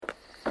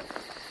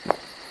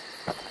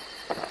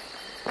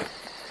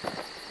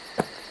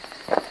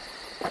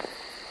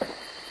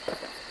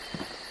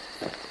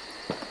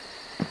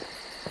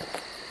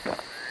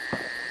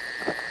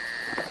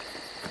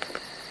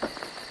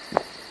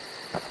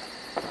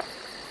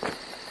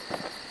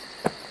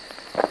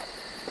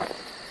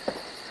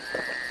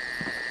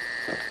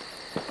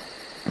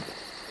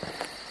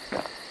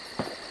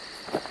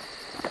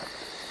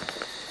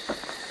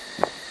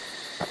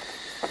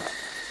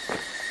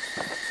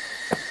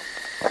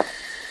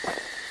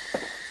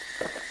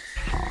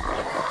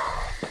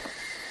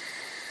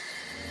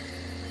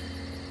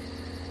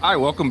Hi,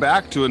 welcome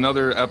back to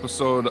another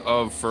episode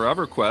of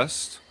Forever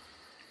Quest.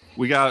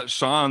 We got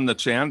Sean, the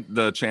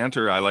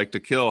chanter I like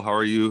to kill. How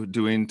are you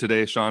doing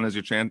today, Sean? Has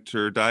your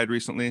chanter died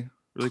recently?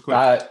 Really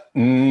quick.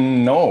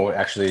 No,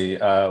 actually,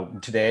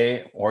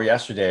 today or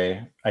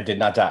yesterday, I did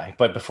not die.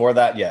 But before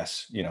that,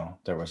 yes,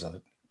 there was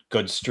a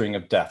good string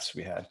of deaths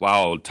we had.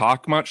 Wow,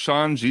 talk much,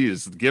 Sean.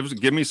 Jeez,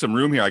 give me some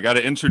room here. I got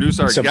to introduce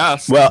our So,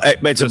 guest. well,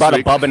 it's about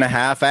week. a bub and a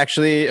half,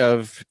 actually,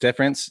 of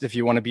difference, if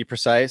you want to be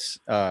precise.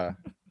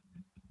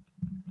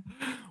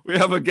 We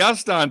have a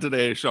guest on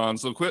today, Sean.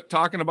 So quit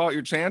talking about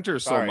your chanter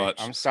so much.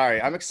 I'm sorry.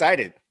 I'm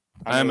excited.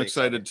 I'm really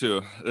excited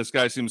too. This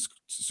guy seems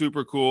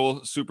super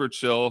cool, super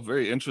chill,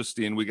 very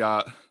interesting. We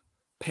got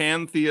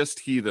Pantheist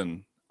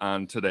Heathen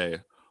on today.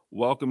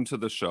 Welcome to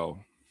the show.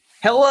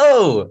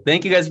 Hello.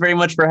 Thank you guys very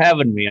much for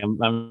having me.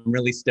 I'm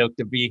really stoked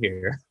to be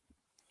here.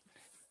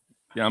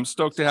 Yeah, I'm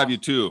stoked to have you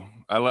too.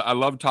 I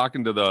love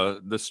talking to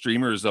the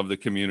streamers of the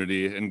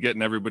community and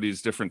getting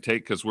everybody's different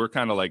take because we're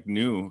kind of like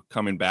new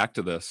coming back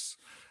to this.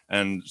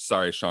 And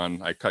sorry,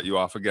 Sean, I cut you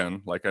off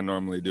again like I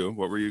normally do.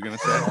 What were you going to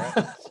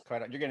say?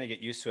 You're going to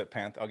get used to it,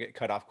 Panth. I'll get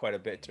cut off quite a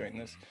bit during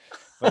this.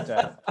 But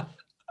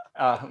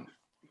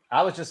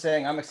I was just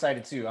saying I'm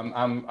excited too.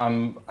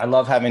 I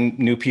love having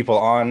new people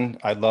on.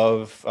 I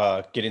love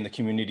getting the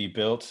community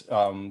built.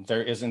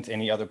 There isn't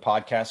any other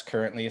podcast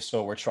currently,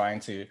 so we're trying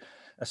to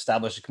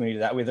establish a community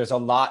that way. There's a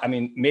lot. I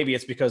mean, maybe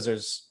it's because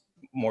there's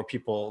more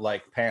people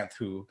like Panth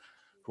who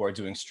are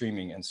doing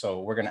streaming, and so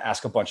we're going to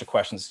ask a bunch of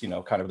questions, kind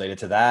of related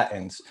to that.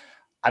 And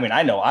I mean,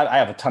 I know I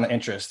have a ton of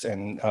interest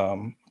and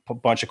a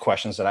bunch of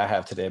questions that I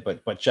have today.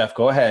 But Jeff,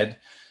 go ahead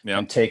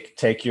and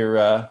take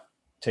your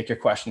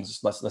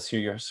questions. Let's hear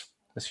yours.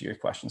 Let's hear your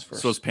questions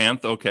first. So is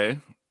Panth okay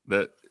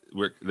that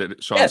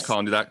Sean's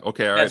calling you that?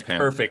 Okay, all right, Panth.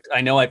 Perfect.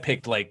 I know I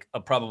picked like a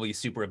probably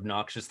super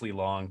obnoxiously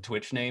long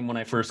Twitch name when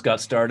I first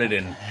got started,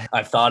 and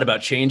I've thought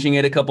about changing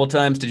it a couple of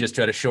times to just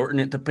try to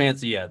shorten it to Panth.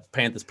 So yeah,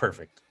 Panth is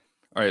perfect.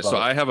 All right, so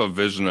I have a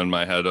vision in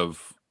my head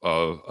of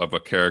a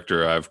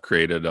character. I've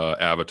created an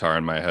avatar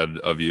in my head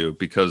of you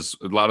because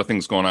a lot of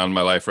things going on in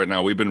my life right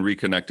now. We've been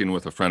reconnecting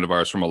with a friend of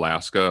ours from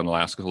Alaska, and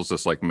Alaska is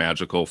this like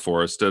magical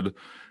forested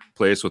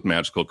place with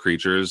magical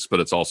creatures, but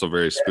it's also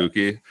very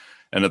spooky.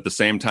 And at the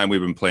same time, we've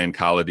been playing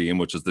Caladim,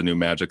 which is the new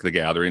Magic the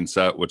Gathering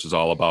set, which is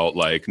all about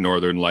like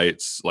Northern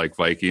Lights, like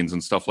Vikings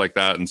and stuff like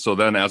that. And so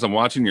then as I'm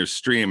watching your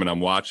stream and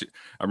I'm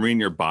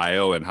reading your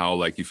bio and how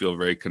like you feel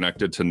very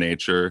connected to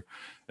nature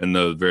and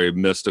the very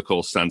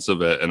mystical sense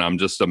of it. And I'm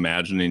just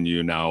imagining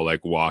you now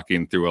like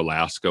walking through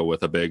Alaska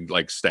with a big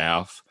like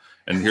staff.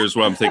 And here's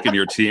what I'm thinking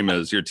your team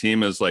is. Your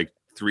team is like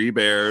 3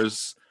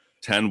 bears,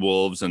 10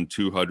 wolves, and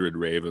 200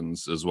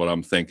 ravens is what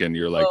I'm thinking.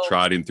 You're like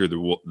trotting through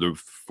the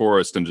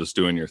forest and just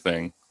doing your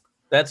thing.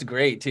 That's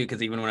great too,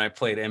 because even when I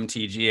played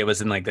MTG, it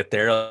was in like the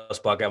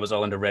Theros block. I was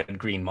all into red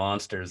green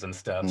monsters and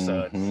stuff.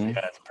 So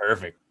it's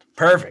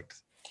perfect.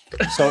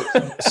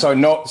 So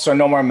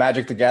no more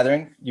Magic the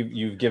Gathering.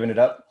 You've given it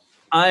up.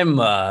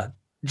 I'm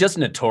just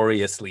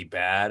notoriously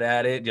bad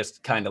at it,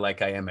 just kind of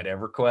like I am at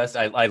EverQuest.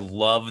 I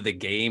love the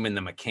game and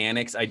the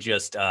mechanics. I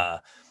just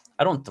I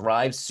don't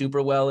thrive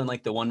super well in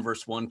like the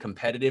 1v1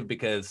 competitive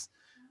because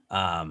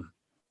I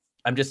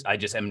just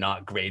am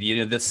not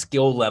great. The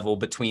skill level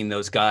between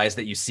those guys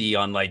that you see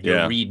on like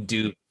your Reed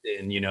Duke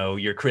and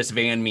your Chris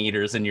Van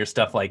Meters and your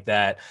stuff like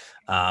that,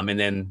 and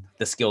then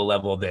the skill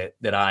level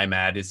that I'm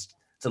at is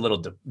it's a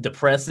little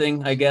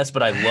depressing, I guess.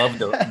 But I love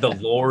the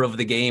lore of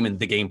the game, and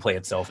the gameplay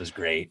itself is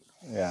great.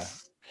 Yeah.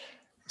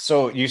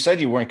 So you said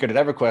you weren't good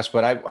at EverQuest,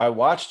 but I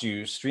watched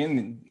you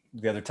stream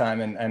the other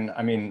time, and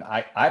I mean,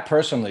 I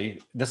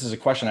personally, this is a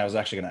question I was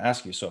actually going to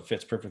ask you, so it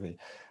fits perfectly.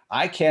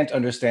 I can't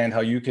understand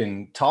how you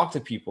can talk to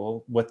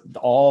people with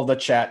all the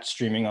chat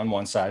streaming on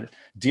one side,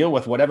 deal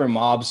with whatever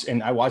mobs,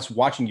 and I was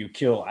watching you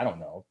kill, I don't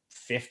know,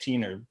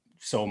 15 or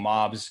so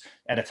mobs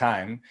at a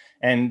time,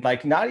 and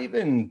like not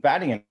even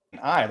batting an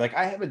eye. Like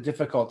I have a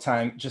difficult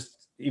time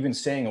just even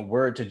saying a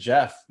word to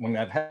Jeff when I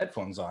have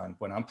headphones on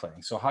when I'm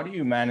playing. So how do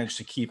you manage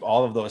to keep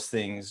all of those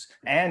things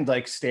and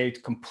like stay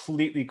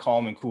completely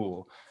calm and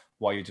cool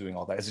while you're doing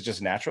all that? Is it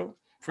just natural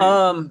for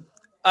you?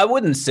 I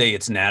wouldn't say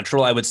it's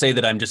natural. I would say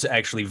that I'm just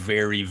actually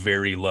very,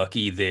 very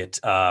lucky that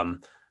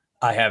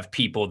I have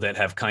people that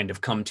have kind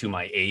of come to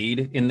my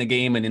aid in the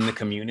game and in the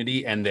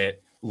community, and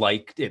that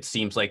like it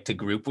seems like to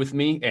group with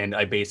me, and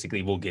I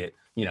basically will get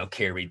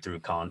carried through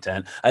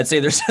content. I'd say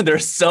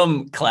there's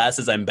some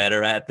classes I'm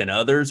better at than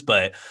others,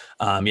 but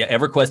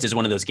EverQuest is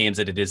one of those games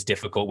that it is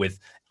difficult with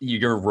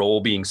your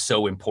role being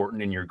so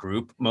important in your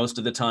group most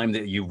of the time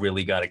that you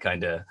really got to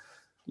kind of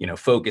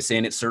focus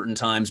in at certain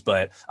times.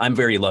 But I'm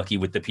very lucky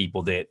with the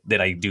people that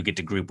I do get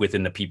to group with,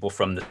 and the people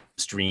from the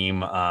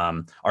stream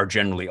are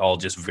generally all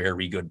just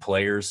very good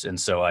players, and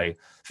so I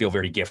feel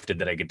very gifted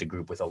that I get to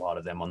group with a lot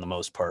of them on the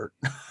most part.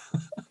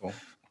 Cool.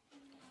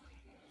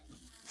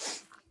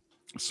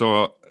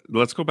 So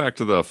let's go back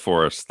to the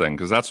forest thing,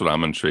 because that's what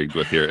I'm intrigued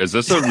with here. Is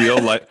this a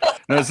real life?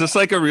 Now, is this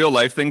like a real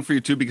life thing for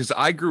you too? Because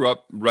I grew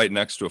up right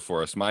next to a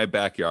forest. My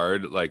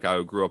backyard, like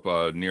I grew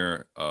up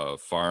near a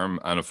farm,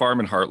 on a farm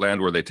in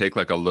Heartland, where they take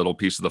like a little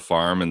piece of the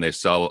farm and they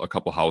sell a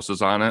couple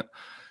houses on it.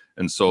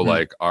 And so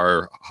like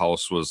our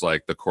house was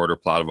like the quarter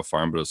plot of a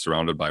farm, but it was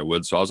surrounded by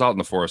woods. So I was out in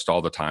the forest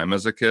all the time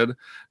as a kid.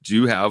 Do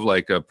you have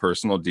like a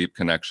personal deep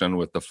connection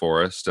with the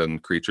forest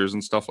and creatures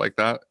and stuff like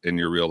that in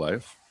your real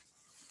life?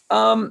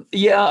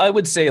 Yeah, I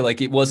would say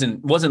like it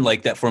wasn't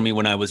like that for me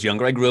when I was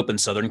younger. I grew up in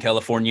Southern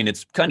California, and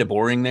it's kind of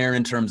boring there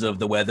in terms of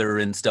the weather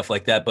and stuff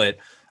like that. But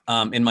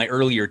in my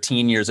earlier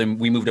teen years, and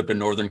we moved up to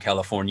Northern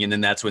California, and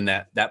then that's when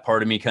that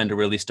part of me kind of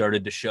really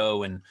started to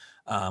show. And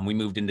we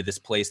moved into this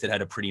place that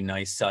had a pretty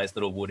nice sized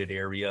little wooded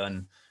area.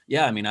 And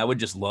yeah, I mean, I would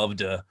just love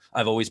to.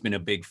 I've always been a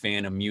big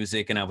fan of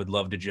music, and I would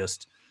love to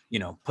just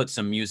put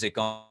some music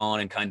on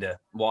and kind of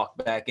walk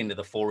back into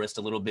the forest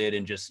a little bit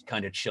and just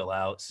kind of chill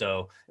out.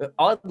 So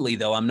oddly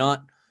though, I'm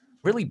not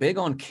really big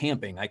on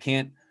camping. I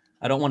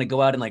don't want to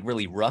go out and like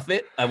really rough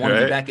it. I want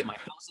to be back at my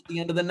house at the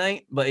end of the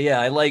night. But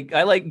yeah, I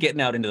like getting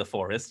out into the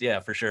forest. Yeah,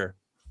 for sure.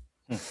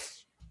 That's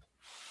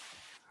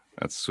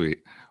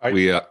sweet.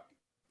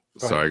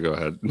 Sorry, go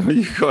ahead. No,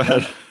 you go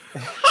ahead.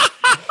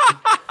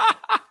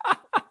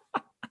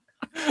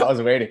 I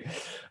was waiting.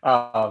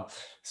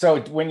 So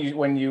when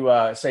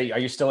you say, are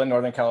you still in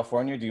Northern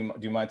California? Do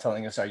you mind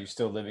telling us, are you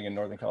still living in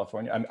Northern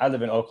California? I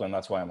live in Oakland.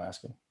 That's why I'm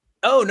asking.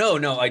 Oh,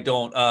 no, I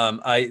don't.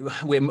 I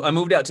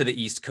moved out to the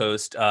East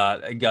Coast.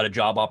 I got a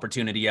job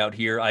opportunity out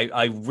here.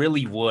 I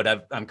really would.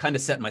 I'm kind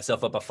of setting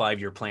myself up a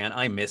 5-year plan.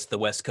 I miss the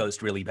West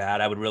Coast really bad.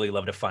 I would really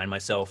love to find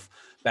myself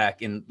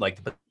back in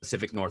like the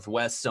Pacific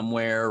Northwest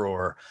somewhere,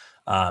 or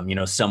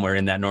somewhere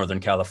in that Northern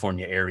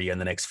California area in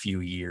the next few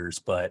years.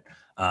 But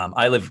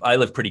I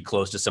live pretty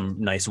close to some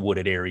nice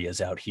wooded areas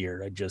out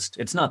here.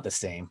 It's not the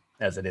same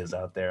as it is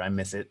out there. I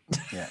miss it.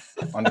 Yeah,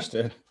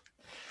 understood.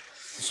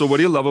 So what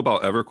do you love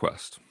about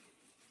EverQuest?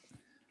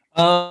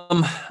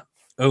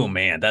 Oh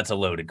man, that's a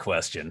loaded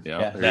question.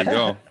 Yeah. There you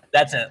go.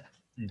 That's a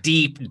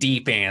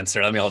deep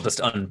answer. I mean, I'll just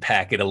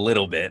unpack it a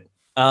little bit.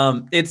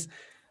 It's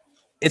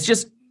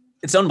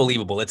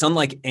unbelievable. It's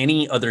unlike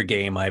any other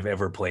game I've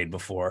ever played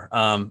before.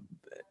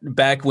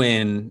 Back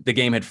when the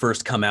game had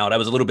first come out, I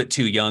was a little bit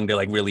too young to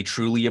like really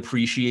truly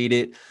appreciate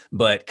it.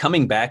 But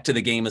coming back to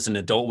the game as an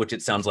adult, which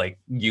it sounds like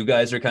you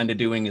guys are kind of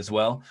doing as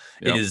well,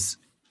 it's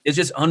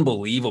just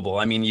unbelievable.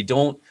 I mean, you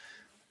don't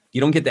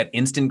get that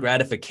instant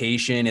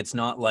gratification. It's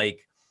not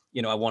like,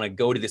 I want to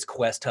go to this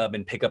quest hub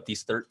and pick up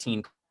these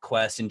 13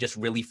 quests and just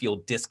really feel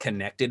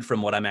disconnected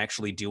from what I'm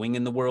actually doing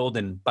in the world.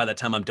 And by the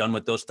time I'm done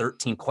with those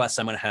 13 quests,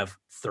 I'm going to have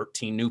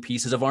 13 new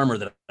pieces of armor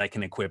that I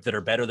can equip that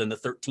are better than the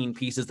 13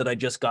 pieces that I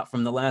just got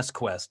from the last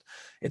quest.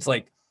 It's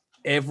like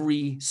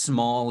every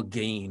small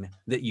gain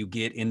that you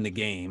get in the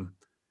game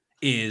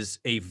is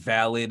a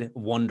valid,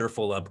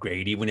 wonderful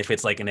upgrade, even if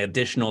it's like an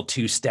additional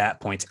 2 stat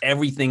points.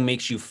 Everything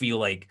makes you feel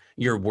like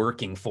you're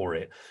working for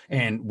it.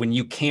 And when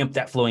you camp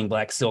that flowing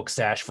black silk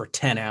sash for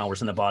 10 hours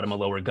in the bottom of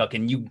Lower Guck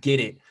and you get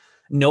it,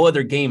 no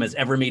other game has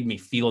ever made me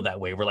feel that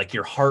way, where like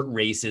your heart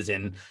races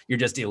and you're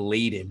just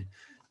elated.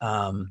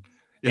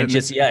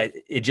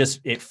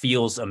 It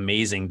feels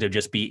amazing to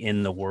just be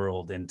in the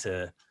world and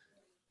to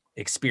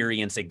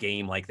experience a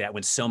game like that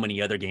when so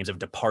many other games have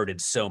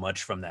departed so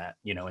much from that,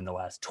 in the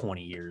last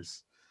 20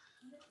 years.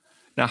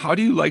 Now, how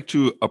do you like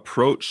to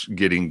approach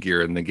getting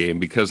gear in the game?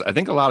 Because I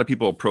think a lot of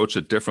people approach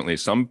it differently.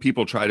 Some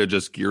people try to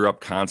just gear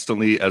up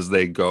constantly as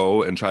they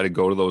go and try to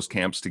go to those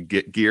camps to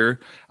get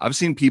gear. I've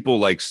seen people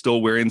like still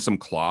wearing some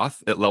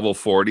cloth at level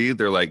 40.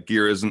 They're like,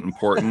 gear isn't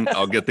important.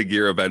 I'll get the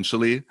gear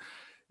eventually.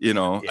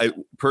 I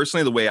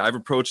personally, the way I've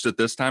approached it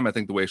this time, I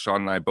think the way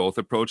Sean and I both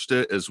approached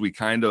it is we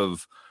kind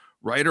of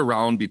right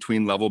around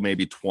between level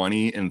maybe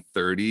 20 and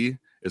 30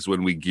 is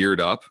when we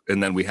geared up,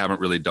 and then we haven't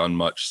really done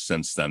much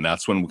since then.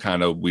 That's when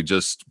we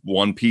just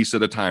one piece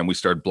at a time. We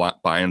started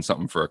buying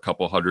something for a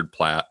couple hundred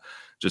plat,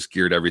 just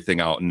geared everything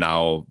out. And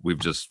now we've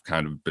just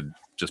kind of been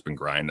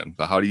grinding.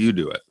 But how do you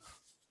do it?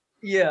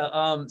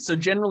 Yeah. So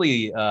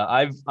generally,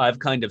 I've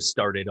kind of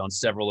started on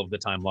several of the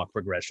time lock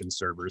progression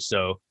servers.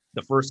 So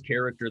the first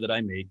character that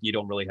I make, you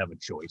don't really have a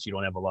choice. You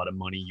don't have a lot of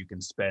money you can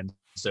spend.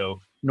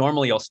 So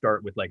normally I'll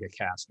start with like a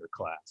caster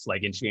class.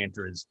 Like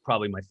Enchanter is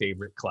probably my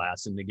favorite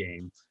class in the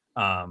game.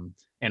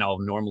 And I'll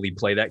normally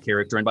play that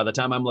character. And by the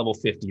time I'm level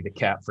 50, the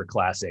cap for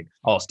classic,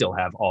 I'll still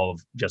have all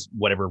of just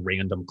whatever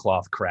random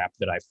cloth crap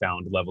that I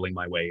found leveling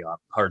my way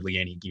up, hardly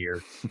any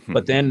gear.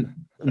 But then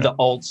the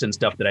alts and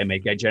stuff that I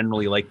make, I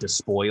generally like to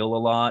spoil a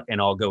lot, and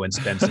I'll go and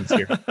spend some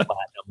serious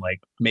platinum, like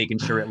making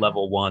sure at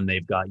level 1,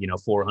 they've got,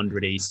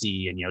 400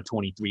 AC and,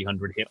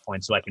 2,300 hit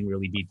points. So I can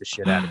really beat the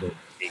shit out of it.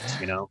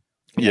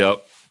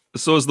 Yep.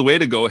 So is the way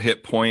to go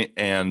hit point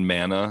and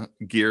mana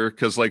gear?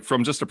 Because like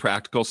from just a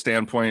practical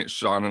standpoint,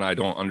 Sean and I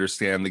don't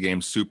understand the game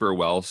super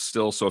well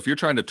still. So if you're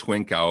trying to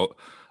twink out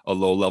a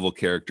low level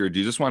character, do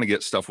you just want to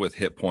get stuff with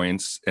hit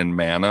points and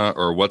mana,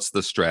 or what's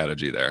the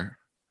strategy there?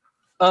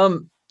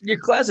 Your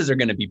classes are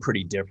going to be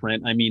pretty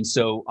different. I mean,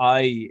 so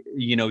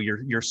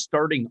your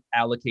starting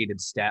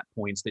allocated stat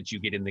points that you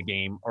get in the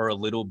game are a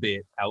little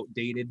bit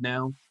outdated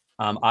now.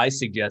 I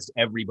suggest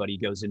everybody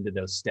goes into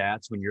those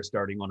stats when you're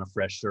starting on a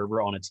fresh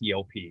server on a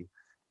TLP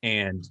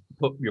and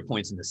put your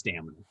points into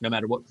stamina, no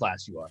matter what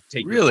class you are.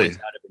 Take your Really? points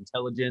out of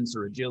intelligence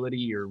or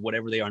agility or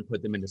whatever they are and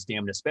put them into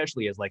stamina,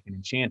 especially as like an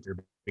enchanter,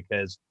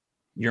 because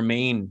your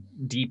main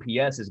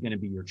DPS is going to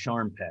be your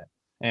charm pet.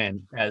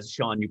 And as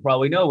Sean, you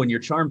probably know, when your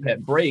charm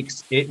pet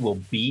breaks, it will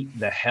beat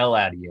the hell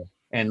out of you.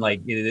 And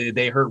like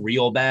they hurt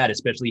real bad,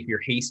 especially if you're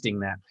hasting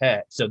that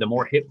pet. So the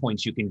more hit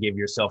points you can give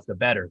yourself, the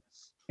better.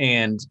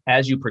 And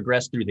as you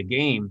progress through the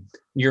game,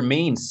 your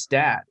main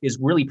stat is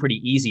really pretty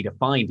easy to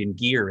find in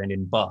gear and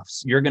in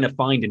buffs. You're going to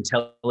find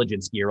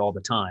intelligence gear all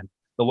the time.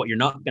 But what you're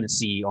not going to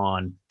see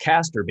on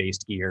caster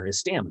based gear is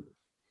stamina.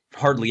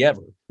 Hardly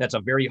ever. That's a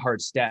very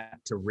hard stat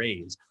to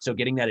raise. So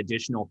getting that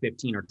additional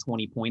 15 or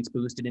 20 points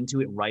boosted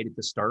into it right at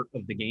the start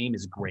of the game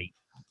is great.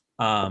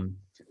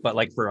 But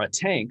like for a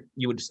tank,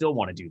 you would still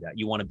want to do that.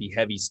 You want to be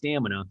heavy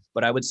stamina,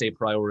 but I would say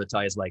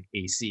prioritize like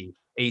AC.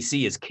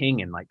 AC is king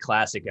in like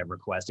classic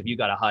EverQuest. If you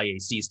got a high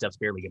AC, stuff's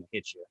barely going to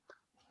hit you.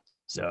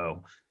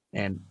 So,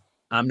 and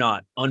I'm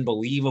not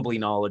unbelievably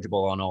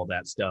knowledgeable on all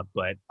that stuff,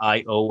 but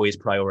I always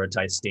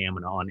prioritize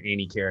stamina on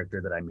any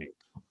character that I make.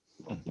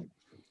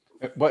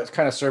 What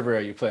kind of server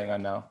are you playing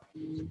on now?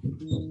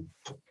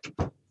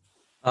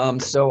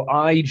 So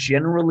I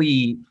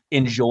generally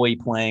enjoy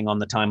playing on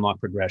the time lock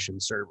progression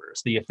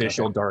servers, the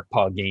official Dark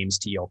Paw Games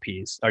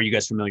TLPs. Are you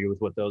guys familiar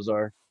with what those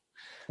are?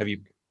 Have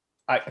you?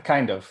 I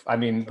kind of. I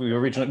mean,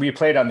 we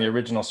played on the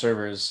original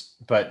servers,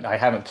 but I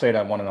haven't played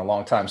on one in a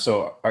long time.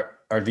 So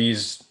are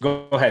these?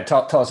 Go ahead.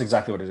 Tell us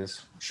exactly what it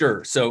is.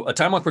 Sure. So a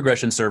time lock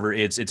progression server,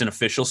 it's an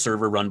official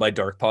server run by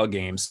Dark Paw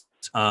Games.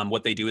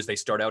 What they do is they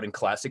start out in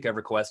classic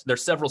EverQuest.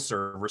 There's several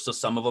servers, so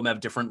some of them have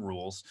different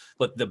rules,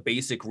 but the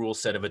basic rule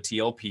set of a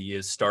TLP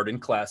is start in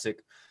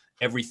classic.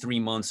 Every 3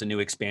 months, a new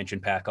expansion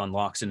pack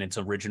unlocks in its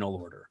original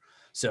order.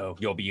 So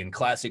you'll be in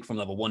classic from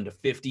level 1 to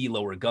 50.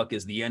 Lower Guck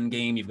is the end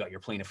game. You've got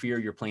your plane of fear,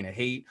 your plane of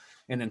hate.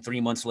 And then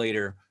 3 months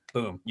later,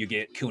 boom, you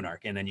get Kunark.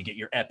 And then you get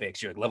your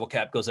epics. Your level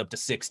cap goes up to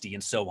 60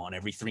 and so on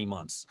every 3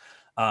 months.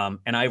 And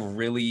I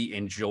really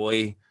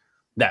enjoy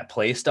that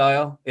play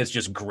style. It's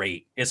just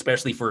great,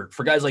 especially for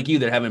guys like you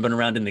that haven't been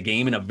around in the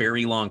game in a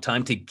very long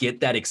time, to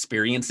get that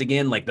experience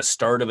again, like the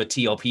start of a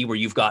TLP where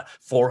you've got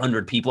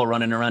 400 people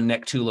running around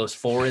Nectulos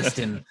Forest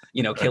and,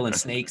 killing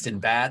snakes and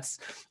bats.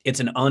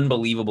 It's an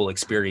unbelievable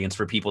experience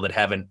for people that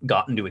haven't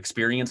gotten to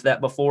experience that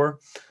before.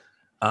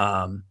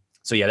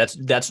 So yeah,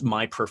 that's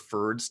my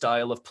preferred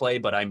style of play,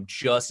 but I'm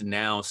just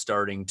now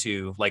starting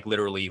to, like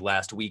literally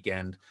last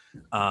weekend,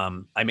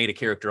 I made a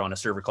character on a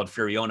server called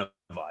Furionovi,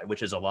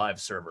 which is a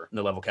live server, and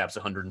the level cap's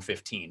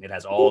 115. It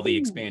has all the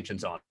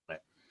expansions on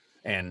it.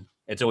 And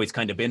it's always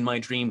kind of been my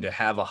dream to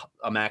have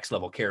a max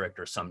level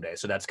character someday.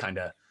 So that's kind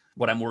of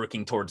what I'm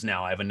working towards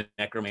now. I have a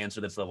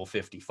Necromancer that's level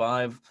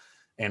 55,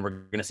 and we're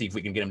going to see if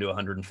we can get him to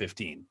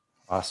 115.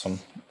 Awesome.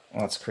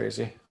 That's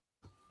crazy.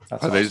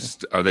 That's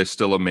Are they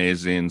still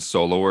amazing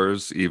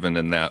soloers even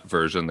in that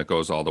version that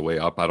goes all the way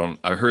up?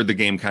 I heard the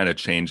game kind of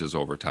changes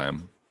over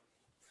time.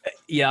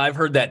 Yeah, I've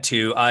heard that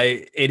too.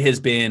 It has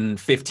been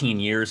 15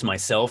 years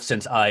myself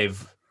since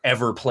I've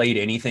ever played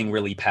anything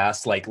really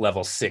past like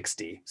level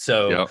 60.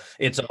 So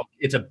it's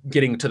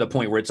getting to the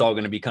point where it's all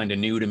going to be kind of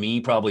new to me,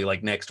 probably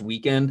like next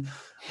weekend.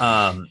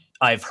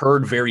 I've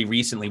heard very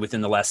recently, within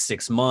the last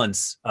 6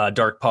 months,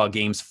 Dark Paw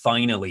Games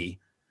finally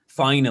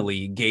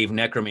gave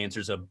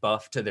necromancers a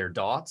buff to their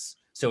dots.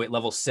 So at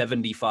level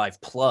 75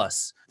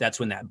 plus, that's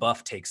when that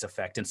buff takes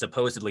effect. And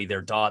supposedly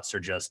their dots are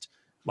just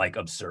like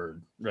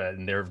absurd.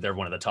 And they're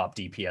one of the top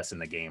DPS in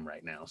the game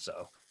right now.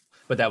 So,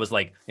 but that was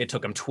like, it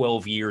took them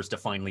 12 years to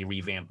finally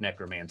revamp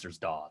necromancers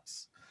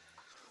dots.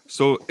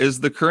 So is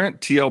the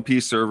current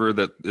TLP server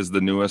that is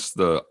the newest,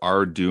 the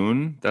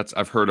Ardoon?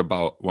 I've heard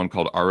about one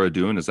called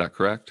Aradoon. Is that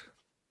correct?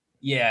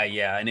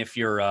 Yeah. And if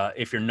you're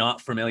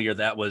not familiar,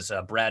 that was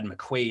Brad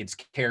McQuaid's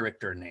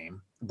character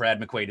name.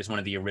 Brad McQuaid is one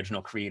of the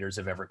original creators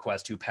of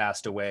EverQuest, who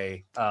passed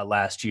away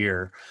last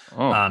year.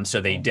 So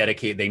they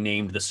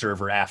named the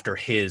server after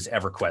his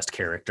EverQuest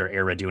character,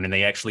 Aradoon, and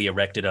they actually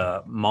erected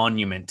a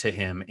monument to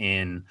him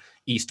in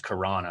East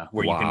Karana,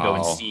 where you can go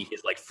and see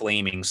his like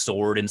flaming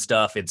sword and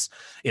stuff. It's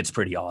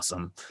pretty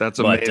awesome. That's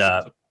amazing.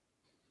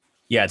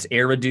 Yeah, it's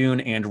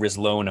Aradoon and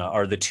Rizlona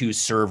are the two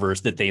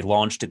servers that they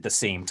launched at the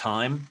same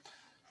time.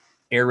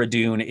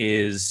 Aradoon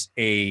is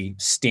a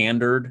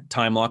standard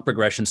time lock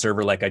progression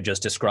server, like I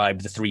just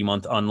described, the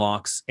 3-month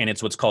unlocks, and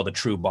it's what's called a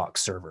true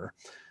box server,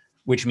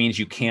 which means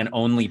you can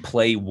only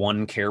play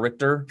one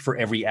character for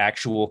every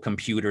actual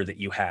computer that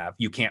you have.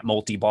 You can't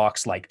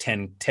multi-box like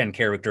 10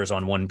 characters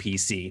on one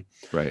PC.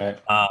 Right.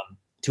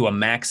 To a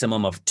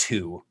maximum of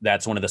 2.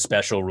 That's one of the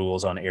special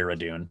rules on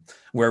Aradoon,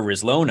 where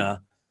Rizlona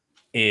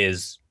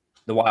is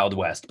the Wild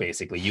West,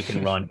 basically. You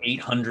can run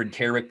 800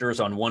 characters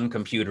on one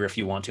computer if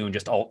you want to, and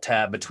just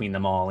alt-tab between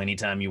them all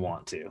anytime you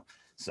want to.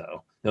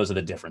 So those are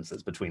the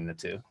differences between the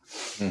two.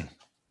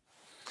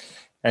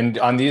 And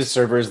on these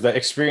servers, the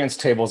experience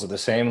tables are the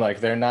same. Like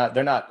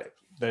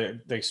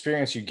the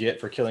experience you get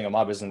for killing a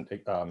mob isn't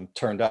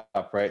turned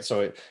up, right?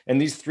 So in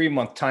these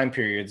 3-month time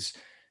periods,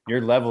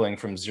 you're leveling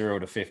from 0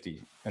 to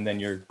 50, and then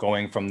you're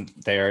going from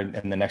there.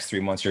 In the next 3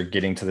 months, you're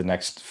getting to the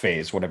next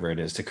phase, whatever it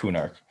is, to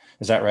Kunark.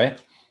 Is that right?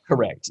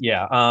 Correct.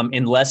 Yeah.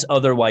 Unless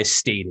otherwise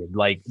stated,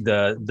 like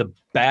the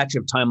batch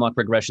of time lock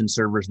regression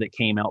servers that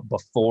came out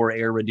before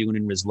Eriadune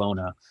and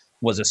Rizlona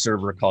was a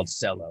server called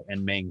Cello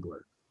and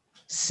Mangler.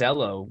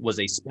 Cello was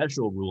a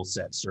special rule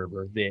set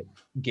server that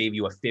gave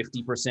you a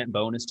 50%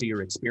 bonus to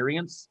your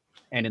experience.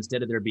 And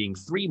instead of there being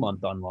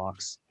 3-month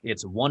unlocks,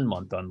 it's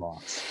 1-month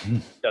unlocks.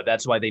 So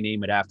that's why they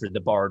name it after the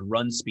Bard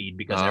run speed,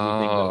 because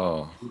everything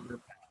goes super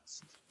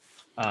fast.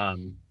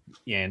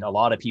 And a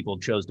lot of people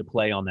chose to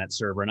play on that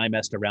server, and I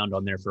messed around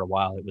on there for a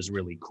while. It was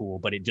really cool,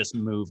 but it just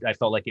moved. I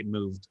felt like it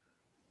moved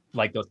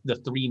like the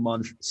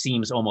 3-month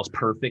seems almost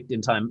perfect in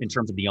time in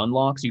terms of the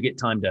unlocks. You get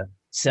time to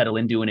settle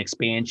into an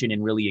expansion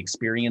and really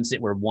experience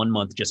it, where 1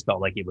 month just felt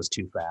like it was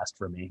too fast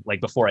for me.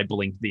 Like before I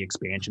blinked, the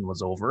expansion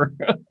was over.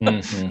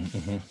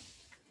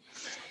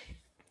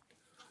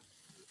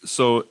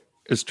 So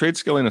is trade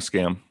skilling a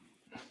scam?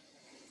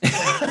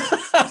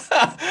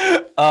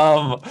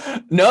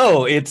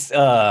 No, it's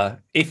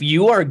if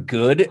you are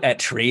good at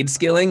trade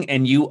skilling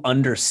and you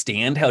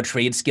understand how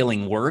trade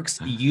skilling works,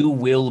 you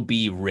will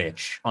be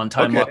rich on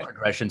time lock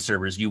regression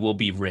servers. You will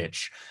be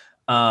rich.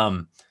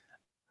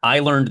 I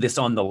learned this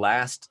on the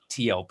last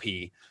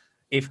TLP.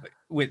 If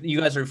you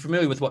guys are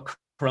familiar with what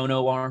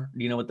chrono are,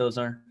 do you know what those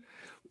are?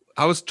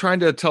 I was trying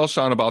to tell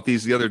Sean about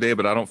these the other day,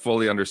 but I don't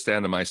fully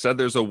understand them. I said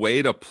there's a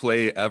way to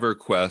play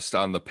EverQuest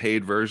on the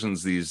paid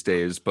versions these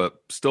days,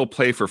 but still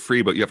play for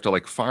free, but you have to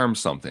like farm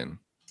something.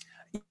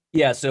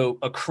 Yeah, so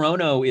a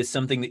chrono is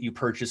something that you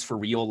purchase for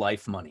real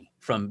life money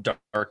from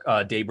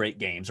Daybreak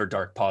Games or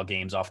Dark Paw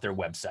Games off their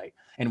website.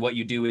 And what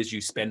you do is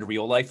you spend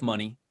real life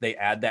money, they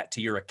add that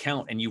to your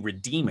account, and you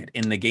redeem it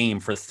in the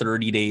game for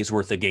 30 days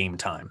worth of game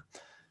time.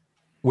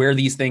 Where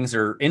these things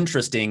are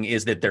interesting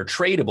is that they're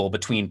tradable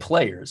between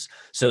players.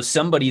 So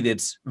somebody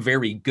that's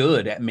very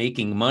good at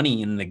making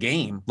money in the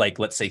game, like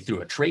let's say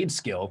through a trade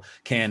skill,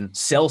 can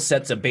sell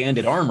sets of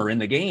banded armor in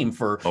the game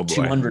for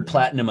 200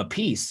 platinum a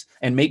piece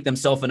and make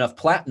themselves enough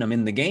platinum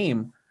in the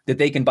game that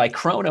they can buy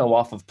chrono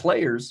off of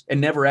players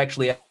and never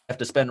actually have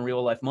to spend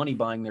real life money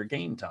buying their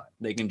game time.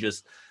 They can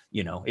just,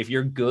 if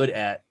you're good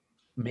at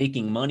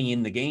making money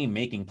in the game,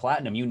 making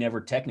platinum, you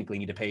never technically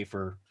need to pay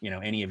for,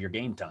 any of your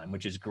game time,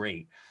 which is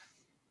great.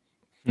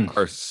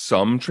 Are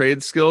some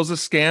trade skills a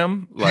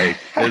scam? Like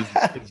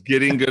is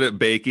getting good at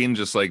baking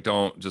just like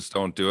don't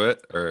do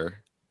it? Or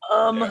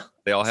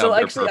they all have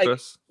their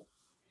purpose?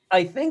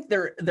 I think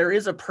there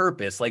is a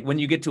purpose. Like when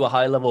you get to a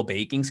high level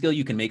baking skill,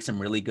 you can make some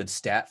really good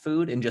stat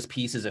food and just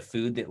pieces of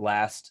food that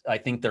last. I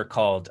think they're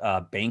called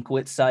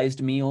banquet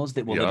sized meals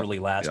that will literally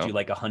last you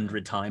like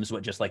 100 times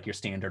what just like your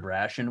standard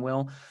ration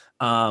will.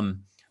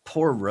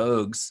 Poor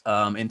rogues,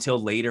 until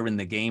later in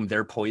the game,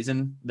 their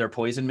poison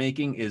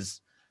making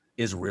is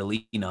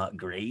really not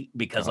great,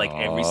 because like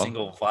every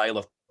single vial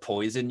of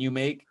poison you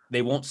make,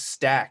 they won't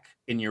stack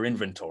in your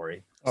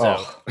inventory.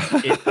 So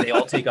they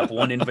all take up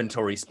one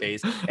inventory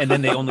space, and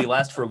then they only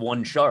last for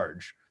one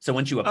charge. So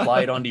once you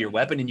apply it onto your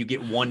weapon and you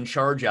get one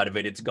charge out of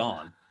it, it's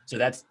gone.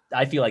 So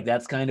I feel like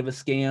that's kind of a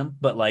scam.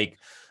 But like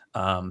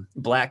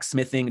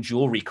blacksmithing,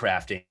 jewelry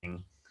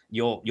crafting,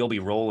 you'll be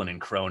rolling in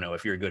chrono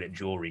if you're good at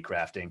jewelry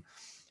crafting.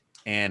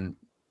 And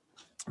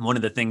one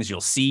of the things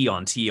you'll see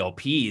on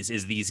TLPs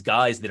is these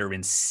guys that are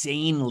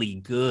insanely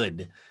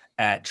good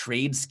at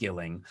trade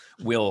skilling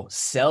will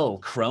sell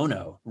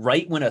chrono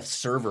right when a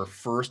server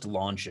first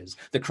launches.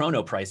 The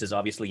chrono price is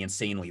obviously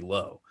insanely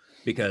low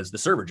because the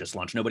server just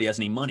launched. Nobody has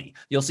any money.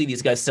 You'll see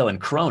these guys selling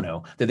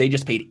chrono that they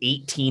just paid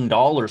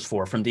 $18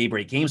 for from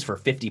Daybreak Games for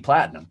 50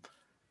 platinum.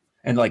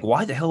 And like,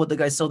 why the hell would the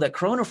guy sell that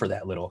chrono for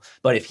that little?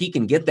 But if he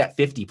can get that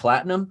 50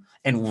 platinum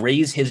and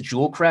raise his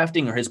jewel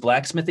crafting or his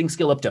blacksmithing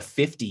skill up to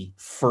 50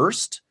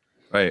 first,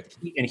 right,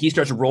 and he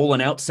starts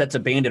rolling out sets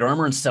of banded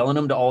armor and selling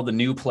them to all the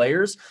new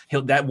players,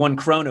 that one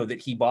chrono that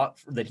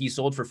he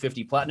sold for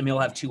 50 platinum, he'll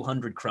have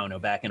 200 chrono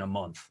back in a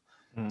month.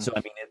 So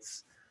I mean,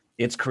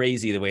 it's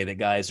crazy the way that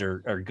guys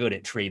are good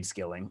at trade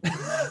skilling.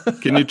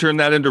 Can you turn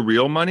that into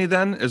real money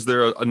then? Is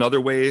there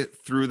another way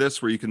through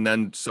this where you can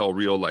then sell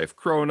real life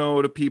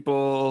chrono to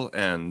people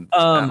and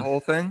that whole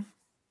thing?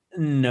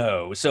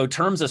 No. So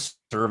terms of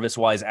service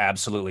wise,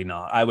 absolutely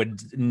not. I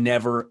would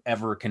never,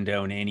 ever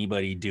condone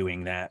anybody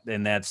doing that.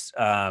 And that's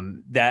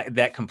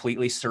that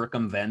completely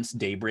circumvents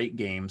Daybreak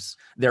Games.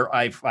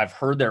 I've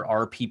heard there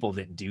are people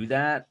that do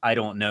that. I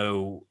don't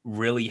know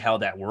really how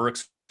that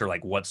works or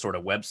like what sort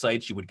of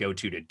websites you would go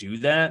to do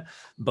that.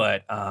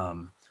 But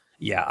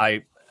yeah,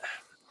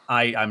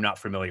 I'm not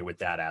familiar with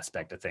that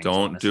aspect of things.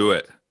 Don't do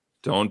it.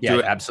 Don't do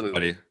it.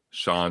 Absolutely. Buddy.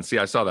 Sean, see,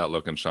 I saw that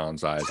look in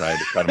Sean's eyes. I had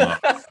to cut him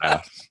off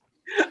fast.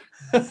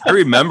 I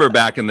remember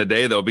back in the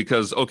day though,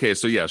 because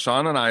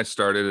Sean and I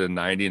started in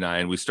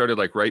 99. We started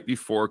like right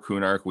before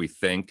Kunark. We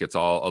think it's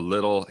all a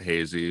little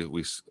hazy.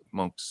 We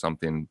smoked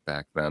something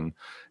back then.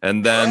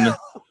 And then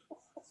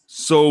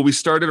So we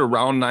started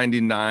around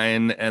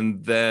 99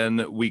 and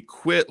then we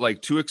quit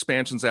like 2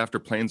 expansions after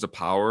Planes of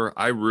Power.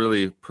 I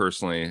really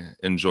personally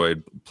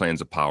enjoyed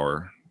Planes of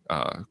Power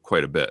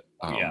quite a bit.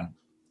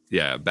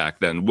 Yeah, back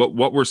then.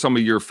 What were some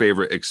of your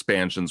favorite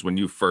expansions when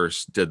you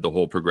first did the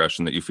whole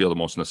progression that you feel the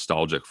most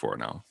nostalgic for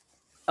now?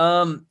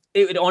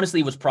 It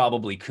honestly was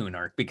probably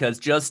Kunark, because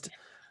just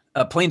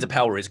Planes of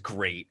Power is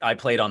great. I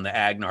played on the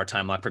Agnar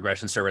time lock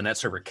progression server, and that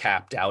server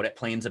capped out at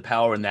Planes of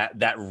Power, and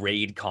that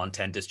raid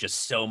content is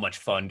just so much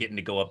fun, getting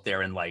to go up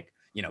there and like,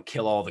 you know,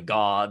 kill all the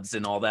gods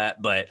and all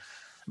that. But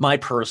my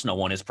personal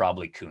one is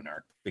probably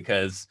Kunark,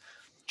 because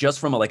just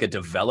from a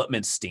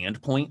development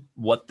standpoint,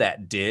 what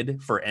that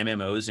did for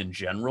MMOs in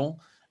general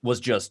was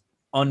just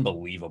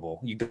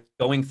unbelievable. You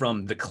going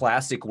from the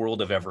classic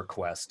world of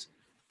EverQuest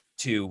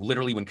to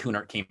literally, when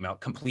Kunark came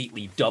out,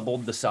 completely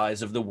doubled the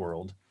size of the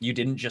world. You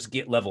didn't just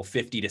get level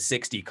 50 to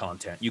 60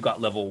 content. You got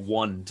level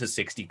 1 to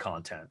 60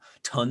 content.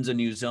 Tons of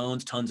new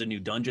zones, tons of new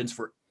dungeons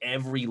for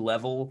every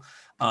level.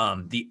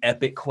 The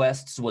epic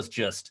quests was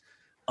just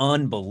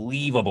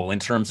unbelievable in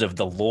terms of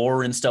the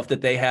lore and stuff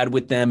that they had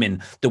with them,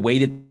 and the way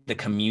that the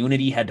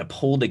community had to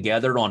pull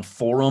together on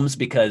forums,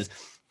 because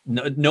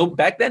no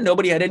back then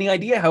nobody had any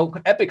idea how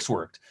epics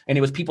worked, and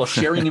it was people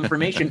sharing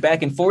information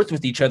back and forth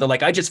with each other.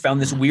 Like, I just found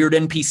this weird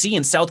NPC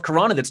in South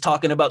Karana that's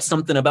talking about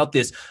something about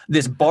this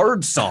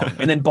bard song,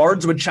 and then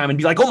bards would chime and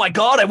be like, oh my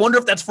god, I wonder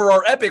if that's for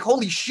our epic,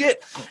 holy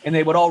shit. And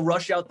they would all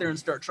rush out there and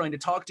start trying to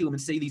talk to him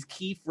and say these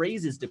key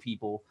phrases to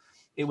people.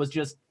 It was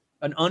just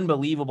an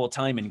unbelievable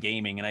time in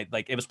gaming, and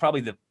it was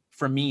probably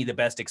for me the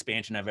best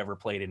expansion I've ever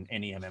played in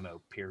any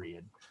MMO,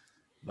 period.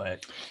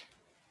 But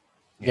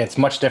yeah, it's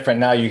much different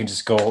now. You can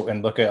just go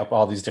and look up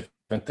all these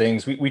different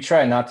things. We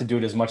try not to do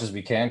it as much as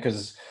we can,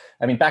 because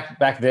I mean,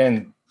 back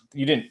then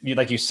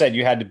like you said,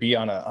 you had to be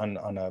on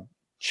a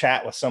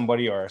chat with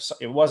somebody, or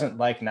it wasn't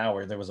like now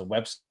where there was a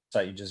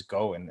website, you just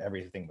go and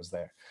everything was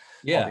there.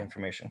 All the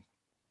information.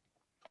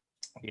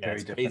 Yeah,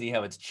 it's crazy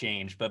how it's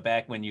changed. But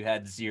back when you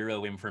had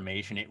zero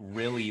information, it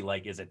really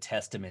is a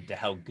testament to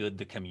how good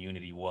the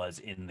community was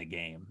in the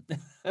game.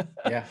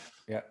 Yeah.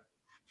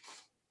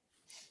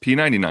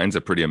 P99 is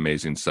a pretty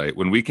amazing site.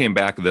 When we came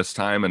back this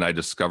time and I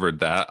discovered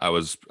that, I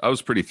was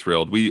pretty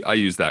thrilled. I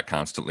use that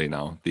constantly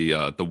now.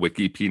 The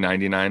wiki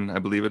P99, I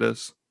believe it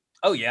is.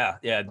 Oh yeah,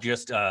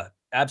 just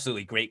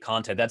absolutely great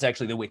content. That's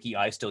actually the wiki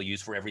I still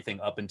use for everything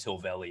up until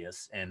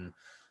Velius, and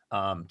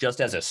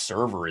just as a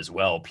server as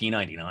well.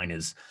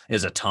 P99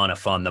 is a ton of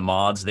fun. The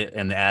mods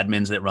and the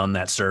admins that run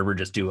that server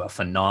just do a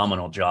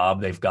phenomenal job.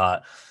 They've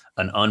got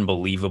an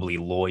unbelievably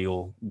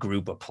loyal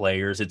group of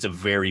players. It's a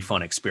very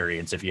fun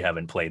experience if you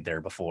haven't played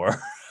there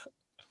before.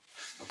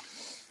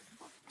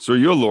 So are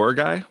you a lore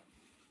guy?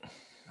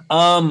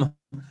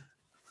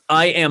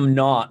 I am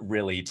not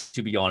really,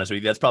 to be honest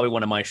with you. That's probably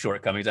one of my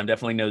shortcomings. I'm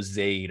definitely no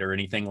Zaid or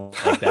anything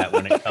like that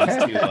when it comes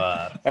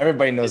to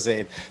everybody knows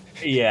Zaid.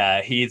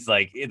 Yeah, he's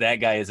that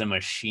guy is a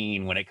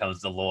machine when it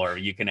comes to lore.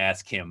 You can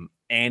ask him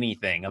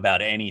anything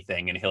about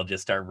anything and he'll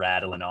just start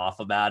rattling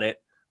off about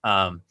it.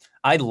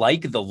 I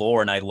like the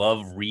lore and I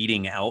love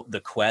reading out the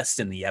quests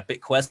and the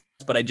epic quests,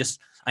 but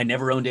I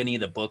never owned any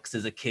of the books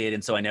as a kid,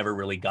 and so I never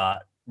really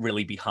got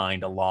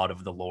behind a lot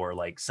of the lore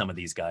like some of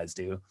these guys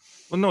do.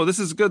 Well, no, this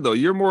is good though.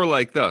 You're more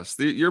like us.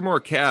 You're more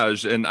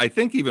cash, and I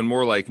think even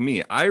more like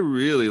me. I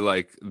really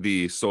like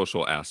the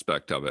social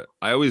aspect of it.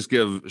 I always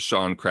give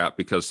Sean crap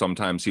because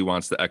sometimes he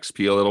wants the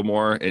XP a little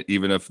more, and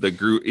even if the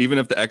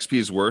XP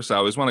is worse, I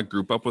always want to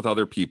group up with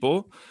other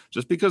people.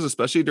 Just because,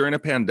 especially during a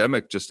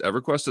pandemic, just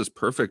EverQuest is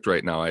perfect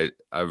right now.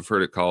 I've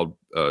heard it called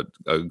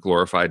a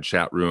glorified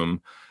chat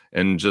room.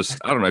 And just,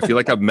 I don't know, I feel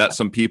like I've met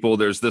some people.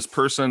 There's this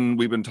person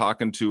we've been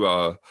talking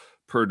to,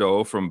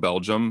 Perdo from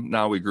Belgium.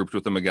 Now we grouped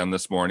with him again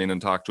this morning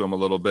and talked to him a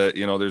little bit.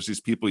 You know, there's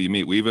these people you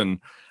meet.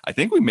 I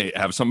think we may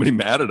have somebody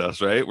mad at us,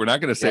 right? We're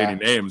not going to say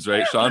any names,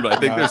 right, Sean? But I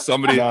think there's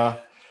somebody,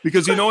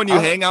 because, you know, when you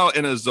hang out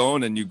in a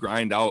zone and you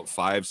grind out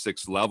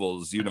 5-6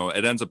 levels, you know,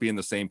 it ends up being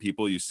the same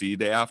people you see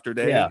day after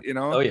day, you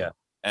know? Oh, yeah.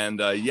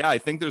 And I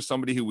think there's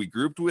somebody who we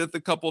grouped with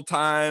a couple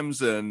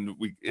times, and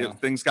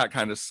things got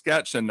kind of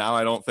sketch. And now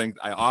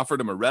I offered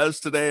them a res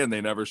today, and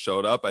they never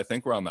showed up. I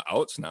think we're on the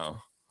outs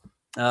now.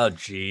 Oh,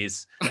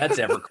 geez, that's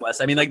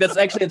EverQuest. I mean,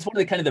 it's one of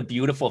the kind of the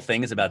beautiful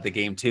things about the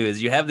game too,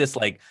 is you have this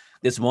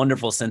this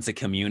wonderful sense of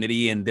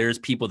community, and there's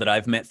people that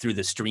I've met through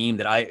the stream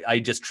that I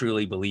just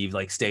truly believe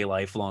stay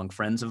lifelong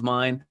friends of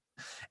mine,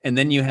 and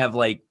then you have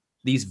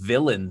these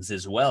villains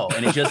as well,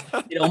 and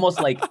it almost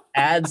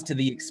adds to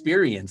the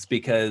experience,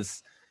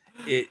 because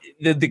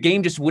the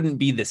game just wouldn't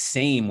be the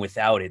same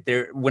without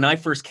it. When I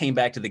first came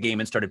back to the game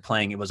and started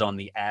playing, it was on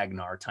the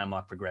Agnar time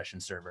lock progression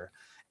server.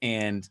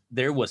 And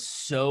there was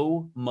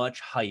so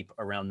much hype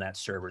around that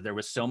server. There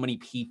was so many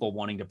people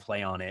wanting to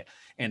play on it,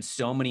 and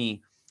so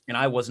many, and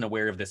I wasn't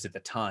aware of this at the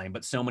time,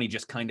 but so many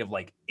just kind of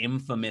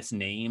infamous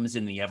names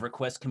in the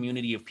EverQuest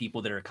community of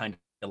people that are kind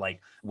of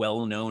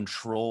well-known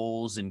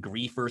trolls and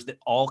griefers that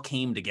all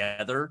came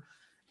together.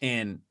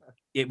 And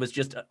it was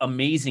just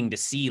amazing to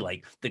see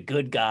like the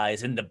good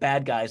guys and the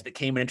bad guys that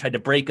came in and tried to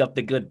break up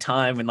the good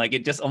time, and like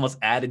it just almost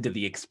added to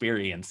the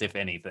experience, if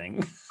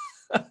anything.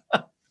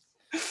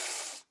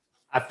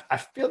 I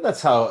feel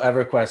that's how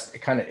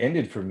EverQuest kind of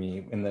ended for me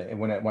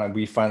when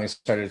we finally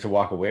started to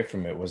walk away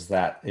from it, was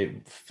that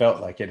it felt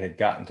like it had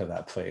gotten to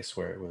that place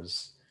where it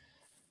was,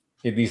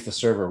 at least the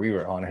server we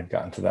were on had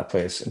gotten to that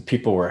place, and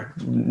people were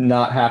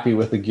not happy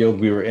with the guild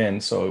we were in,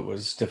 so it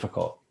was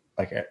difficult.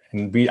 Like,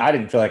 and I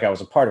didn't feel like I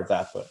was a part of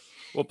that, but.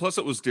 Well, plus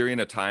it was during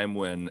a time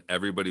when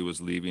everybody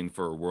was leaving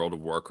for World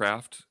of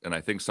Warcraft, and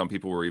I think some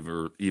people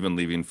were even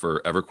leaving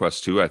for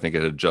EverQuest 2. I think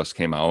it had just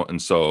came out,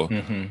 and so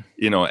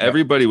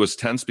everybody was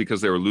tense because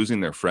they were losing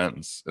their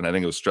friends, and I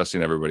think it was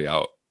stressing everybody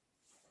out.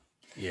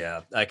 Yeah,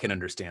 I can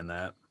understand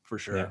that for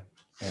sure.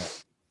 Yeah.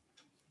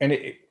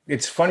 And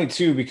it's funny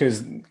too,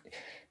 because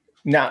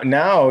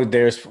now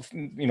there's,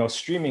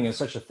 streaming is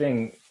such a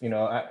thing.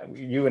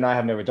 You and I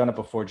have never done it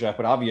before, Jeff,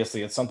 but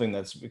obviously it's something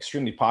that's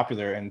extremely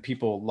popular and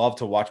people love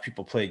to watch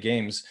people play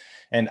games.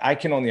 And I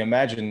can only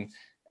imagine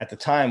at the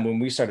time when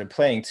we started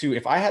playing too,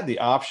 if I had the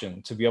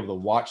option to be able to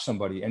watch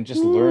somebody and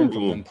just learn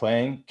from them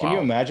playing, can you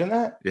imagine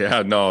that?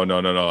 Yeah, no.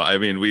 I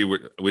mean, we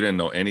didn't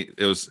know any.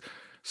 It was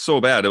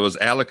so bad. It was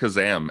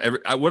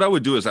Alakazam. What I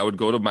would do is I would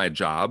go to my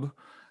job.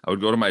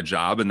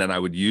 And then I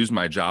would use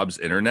my job's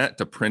internet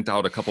to print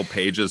out a couple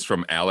pages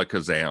from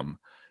Alakazam,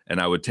 and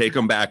I would take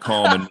them back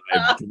home, and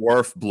my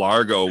dwarf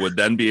Blargo would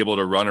then be able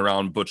to run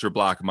around Butcher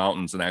Block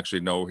Mountains and actually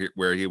know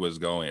where he was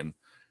going.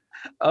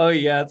 Oh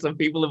yeah, some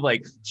people have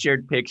like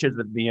shared pictures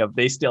with me of,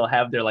 they still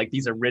have their like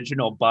these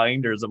original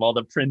binders of all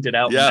the printed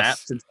out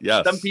maps, and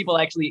some people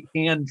actually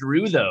hand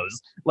drew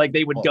those. Like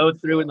they would go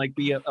through and like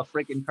be a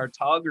freaking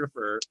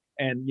cartographer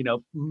and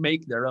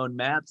make their own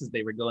maps as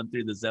they were going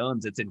through the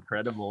zones. It's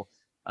incredible.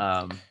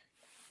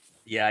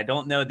 Yeah, I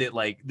don't know that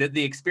like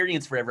the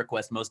experience for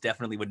EverQuest most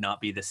definitely would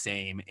not be the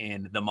same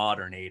in the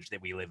modern age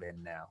that we live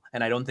in now.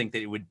 And I don't think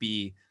that it would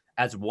be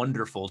as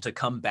wonderful to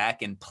come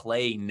back and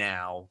play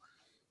now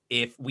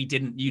if you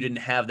didn't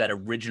have that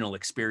original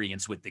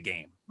experience with the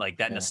game, like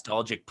that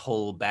nostalgic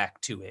pull back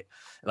to it.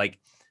 Like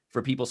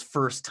for people's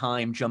first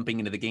time jumping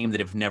into the game that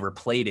have never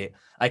played it,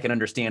 I can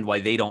understand why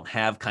they don't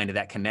have kind of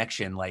that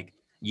connection like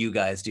you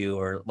guys do,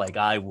 or like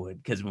I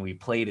would, because when we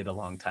played it a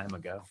long time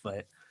ago.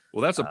 But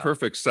well, that's a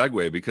perfect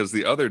segue, because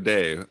the other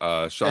day,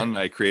 Sean and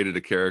I created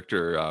a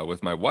character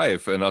with my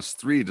wife, and us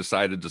three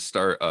decided to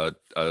start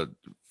a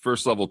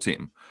first level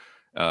team.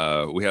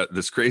 We had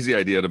this crazy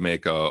idea to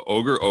make a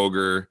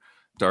ogre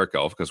dark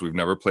elf, because we've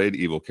never played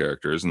evil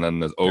characters, and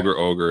then the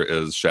ogre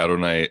is Shadow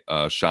Knight,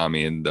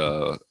 Shami,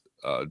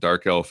 and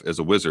dark elf is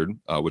a wizard,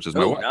 which is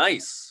my wife.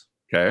 Nice.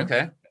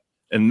 Okay.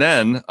 And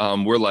then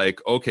we're like,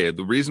 okay,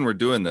 the reason we're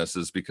doing this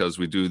is because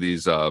we do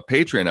these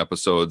Patreon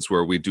episodes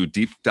where we do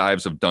deep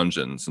dives of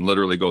dungeons and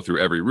literally go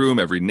through every room,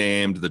 every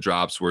named, the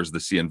drops, where's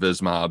the sea and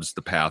viz mobs,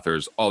 the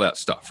pathers, all that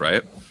stuff,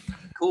 right?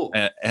 Cool.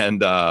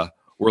 And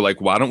we're like,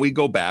 why don't we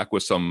go back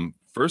with some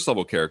first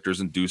level characters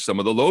and do some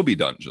of the lobby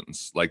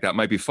dungeons? Like that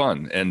might be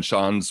fun. And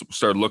Sean's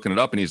started looking it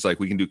up, and he's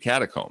like, we can do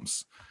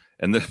catacombs.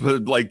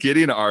 And like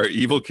getting our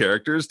evil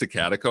characters to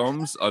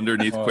catacombs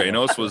underneath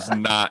Quanos was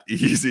not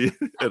easy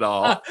at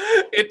all.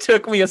 It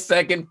took me a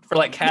second for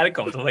like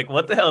catacombs. I'm like,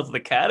 what the hell is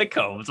the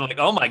catacombs? I'm like,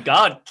 oh my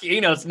God,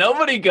 Quanos,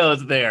 nobody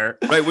goes there.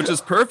 Right, which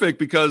is perfect,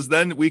 because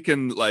then we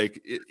can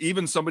like,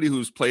 even somebody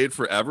who's played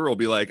forever will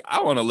be like,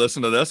 I want to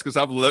listen to this because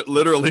I've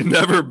literally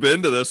never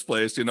been to this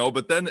place,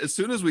 But then as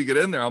soon as we get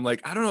in there, I'm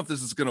like, I don't know if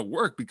this is going to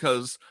work,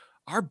 because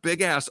our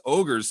big ass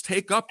ogres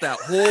take up that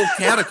whole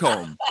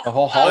catacomb. The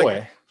whole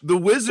hallway. Like, the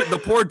wizard, the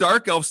poor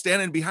dark elf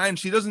standing behind,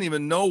 she doesn't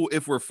even know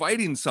if we're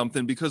fighting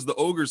something because the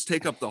ogres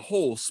take up the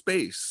whole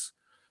space.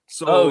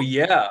 So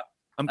yeah,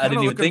 I'm kind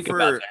of looking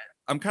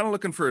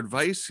for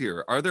advice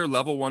here. Are there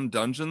level 1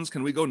 dungeons?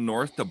 Can we go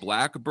north to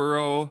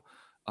Blackburrow?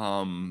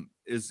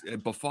 Is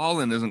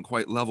Befallen isn't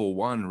quite level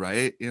 1,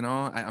 right? I'm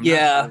not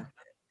sure.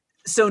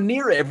 So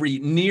near every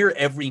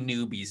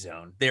newbie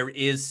zone, there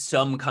is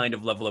some kind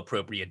of level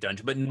appropriate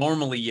dungeon, but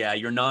normally,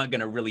 you're not going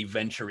to really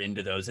venture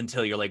into those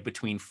until you're like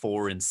between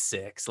 4 and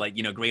 6. Like,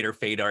 Greater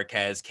Fadark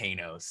has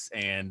Kanos,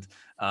 and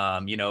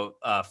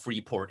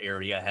Freeport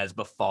area has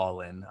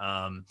Befallen.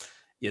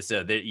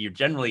 So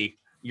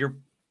you're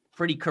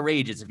pretty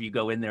courageous if you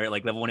go in there at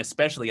like level 1,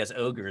 especially as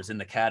ogres in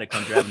the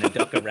catacombs, you're having to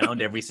duck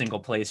around every single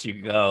place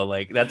you go.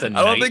 Like that's I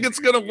don't think it's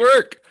gonna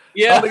work.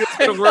 Yeah, I don't think it's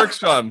gonna work,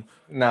 Sean.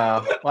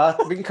 No, well,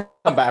 we can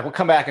come back. We'll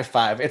come back at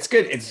 5. It's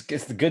good. It's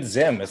the good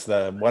Zim. It's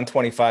the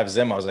 125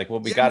 Zim. I was like,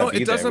 well, we gotta be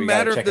there. It doesn't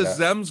matter if the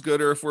Zem's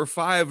good or if we're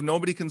 5.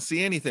 Nobody can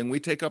see anything.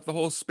 We take up the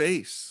whole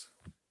space.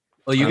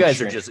 Well, you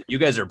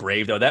guys are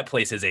brave though. That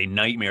place is a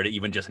nightmare to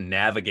even just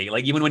navigate.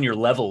 Like even when you're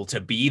level to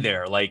be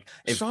there, like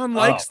Sean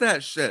likes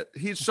that shit.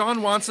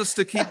 Sean wants us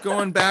to keep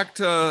going back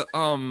to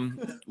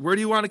where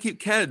do you want to keep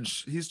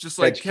Kedge? He's just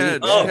like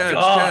Kedge.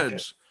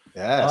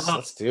 Yes,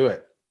 let's do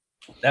it.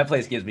 That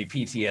place gives me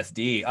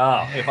PTSD.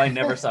 Oh, if I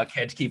never saw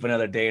Kedge Keep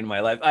another day in my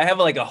life. I have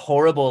like a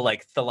horrible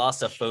like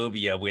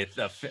thalassophobia with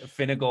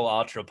Finnegal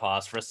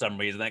Atropos for some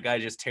reason. That guy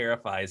just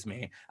terrifies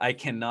me. I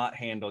cannot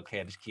handle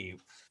Kedge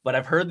Keep. But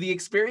I've heard the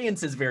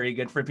experience is very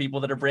good for people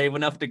that are brave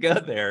enough to go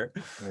there.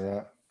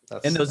 Yeah.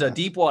 And those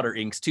deep water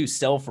inks too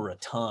sell for a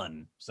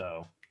ton.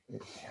 So yeah,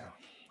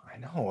 I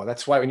know.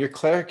 That's why when your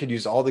cleric could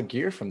use all the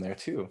gear from there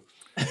too.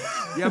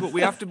 Yeah, but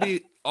we have to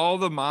be all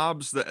the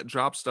mobs that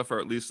drop stuff are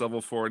at least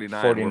level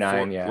 49.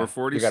 49, yeah. We're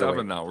We gotta 47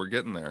 wait. now. We're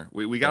getting there.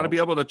 We got to be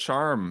able to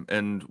charm,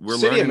 and we're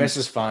City learning. of Mist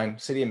is fine.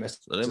 City of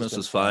Mist.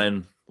 is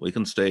fine. We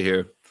can stay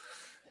here.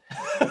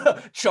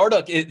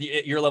 Charduk,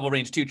 at your level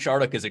range too,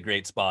 Charduk is a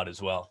great spot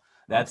as well.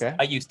 That's Okay.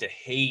 I used to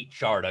hate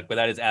Charduk, but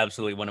that is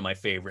absolutely one of my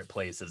favorite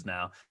places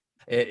now.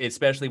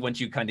 Especially once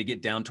you kind of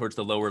get down towards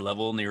the lower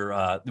level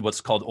near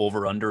what's called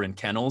over under and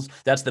kennels.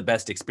 That's the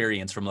best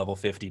experience from level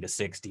 50 to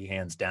 60,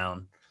 hands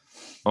down.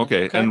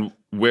 Okay. And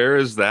where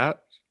is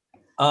that?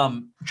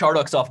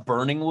 Charduk's off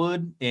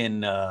Burningwood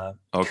in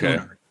Okay.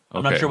 Kunark.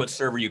 I'm not sure what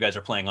server you guys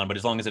are playing on, but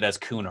as long as it has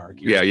Kunark.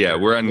 Yeah.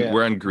 We're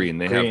on green.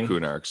 They have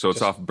Kunark, so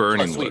it's off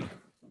Burningwood.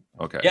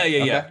 Okay.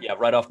 Yeah.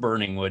 Right off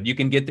Burningwood. You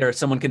can get there.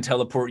 Someone can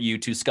teleport you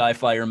to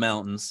Skyfire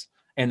Mountains,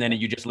 and then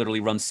you just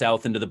literally run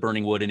south into the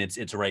Burningwood, and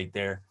it's right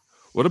there.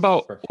 What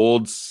about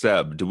Old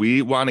Seb? Do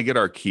we want to get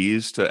our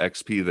keys to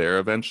XP there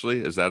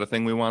eventually? Is that a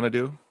thing we want to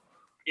do?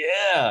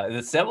 Yeah, the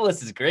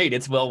Sebolus is great.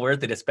 It's well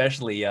worth it,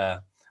 especially I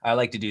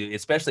like to do,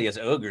 especially as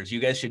ogres. You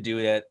guys should do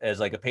it as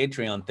like a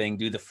Patreon thing.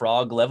 Do the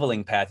frog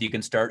leveling path. You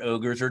can start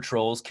ogres or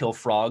trolls, kill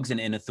frogs in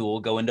Inithul,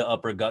 go into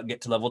upper gut,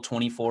 get to level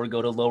 24,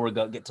 go to lower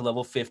gut, get to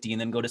level 50, and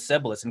then go to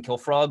Sebolus and kill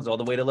frogs all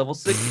the way to level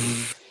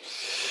 60.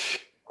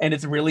 And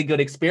it's a really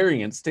good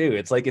experience too.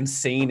 It's like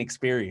insane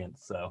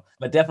experience. So,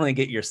 but definitely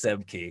get your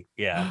Seb key.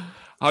 Yeah.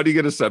 How do you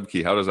get a Seb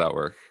key? How does that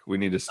work? We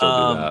need to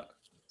still do that.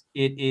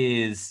 It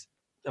is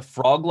the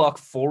Froglock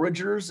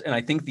Foragers, and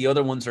I think the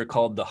other ones are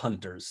called the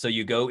Hunters. So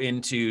you go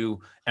into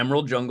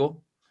Emerald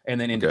Jungle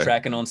and then into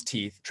Trakenon's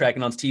Teeth.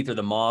 Trakenon's Teeth are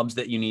the mobs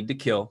that you need to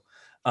kill.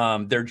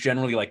 They're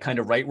generally like kind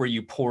of right where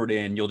you poured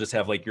in. You'll just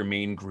have like your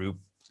main group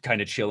kind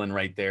of chilling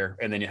right there.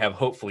 And then you have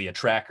hopefully a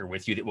tracker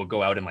with you that will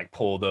go out and like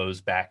pull those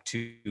back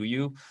to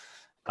you.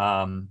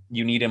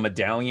 You need a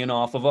medallion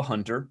off of a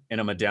hunter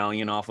and a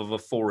medallion off of a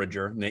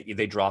forager.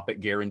 They drop it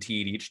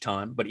guaranteed each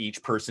time, but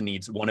each person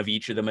needs one of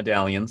each of the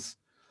medallions.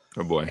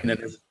 Oh boy. And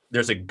then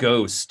there's a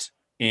ghost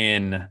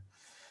in,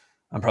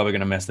 I'm probably going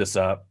to mess this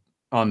up,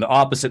 on the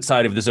opposite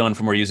side of the zone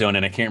from where you zone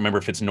in. I can't remember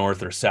if it's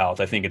north or south.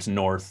 I think it's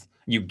north.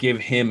 You give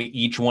him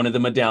each one of the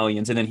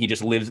medallions, and then he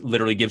just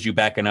literally gives you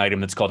back an item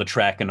that's called a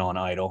Trakenon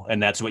idol.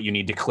 And that's what you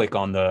need to click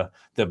on the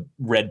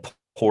red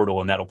portal,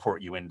 and that'll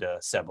port you into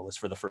Sebolus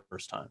for the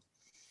first time.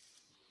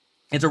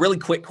 It's a really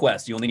quick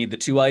quest. You only need the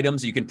 2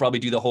 items. You can probably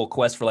do the whole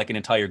quest for like an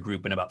entire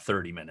group in about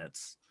 30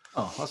 minutes.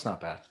 Oh, that's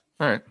not bad.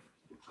 All right.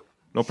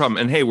 No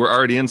problem. And hey, we're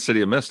already in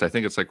City of Mist. I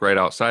think it's like right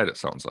outside, it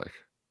sounds like.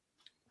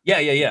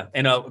 Yeah.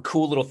 And a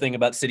cool little thing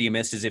about City of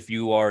Mist is if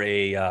you are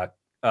a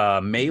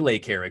melee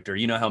character,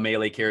 you know how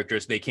melee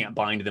characters, they can't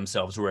bind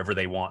themselves wherever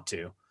they want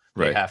to.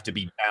 They have to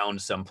be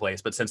bound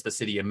someplace. But since the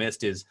City of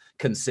Mist is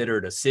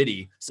considered a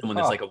city, someone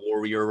that's like a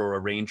warrior or a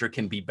ranger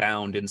can be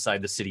bound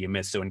inside the City of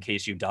Mist. So in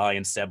case you die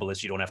in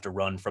Sebolus, you don't have to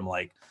run from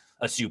like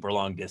a super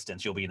long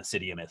distance. You'll be in the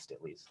City of Mist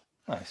at least.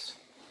 Nice.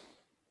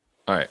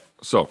 All right.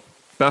 So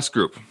best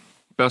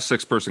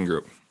 6-person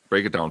group.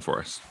 Break it down for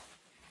us.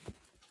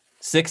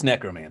 6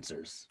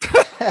 necromancers.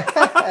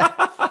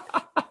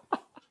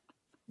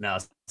 No,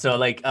 so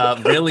like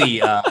really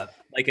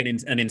like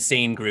an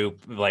insane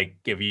group, like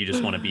if you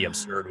just want to be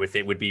absurd with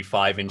it, would be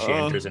 5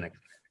 enchanters and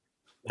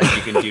like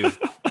you can do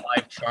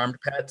 5 charmed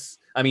pets.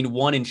 I mean,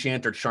 1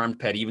 enchanter charmed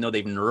pet, even though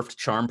they've nerfed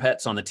charm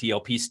pets on the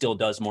TLP, still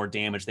does more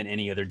damage than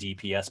any other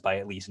DPS by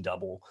at least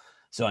double.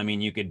 So I mean,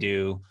 you could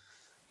do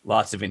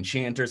lots of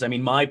enchanters. I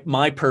mean,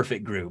 my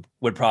perfect group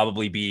would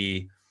probably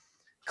be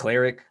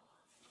cleric,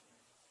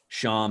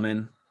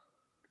 shaman.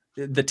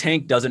 The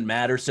tank doesn't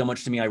matter so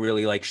much to me. I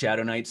really like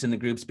Shadow Knights in the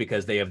groups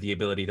because they have the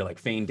ability to like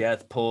feign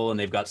death, pull, and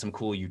they've got some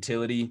cool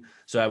utility.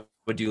 So I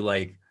would do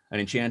like an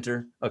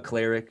enchanter, a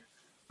cleric,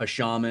 a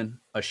shaman,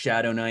 a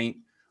Shadow Knight,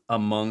 a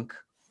monk,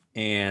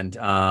 and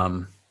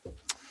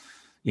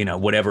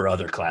whatever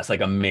other class,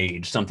 like a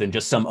mage, something,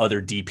 just some other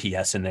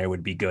DPS in there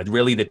would be good.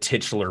 Really, the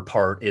titular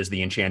part is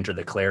the enchanter,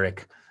 the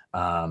cleric,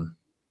 and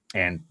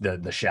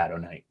the Shadow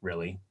Knight,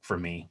 really, for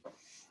me.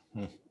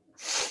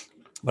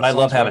 But I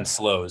love having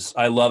slows.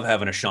 I love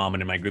having a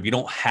shaman in my group. You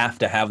don't have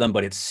to have them,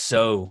 but it's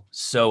so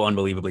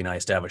unbelievably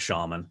nice to have a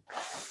shaman.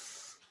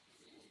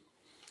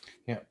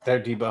 Yeah, their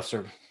debuffs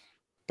are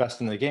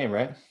best in the game,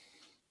 right?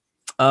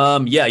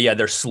 Yeah.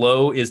 Their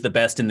slow is the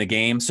best in the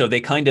game. So they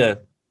kind of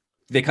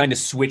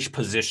switch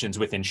positions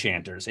with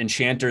enchanters.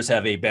 Enchanters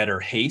have a better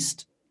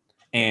haste,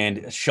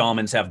 and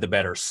shamans have the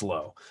better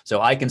slow.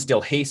 So I can still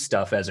haste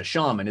stuff as a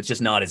shaman. It's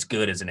just not as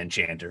good as an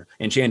enchanter.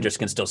 Enchanters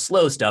can still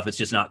slow stuff. It's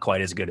just not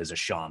quite as good as a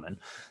shaman.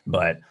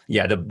 But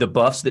yeah, the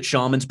buffs that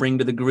shamans bring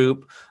to the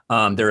group,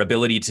 their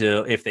ability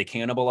to, if they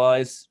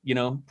cannibalize,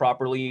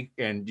 properly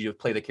and you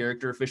play the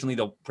character efficiently,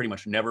 they'll pretty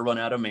much never run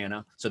out of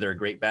mana. So they're a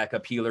great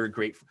backup healer.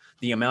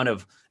 The amount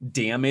of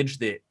damage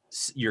that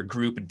your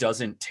group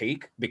doesn't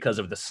take because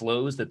of the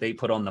slows that they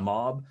put on the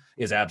mob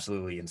is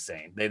absolutely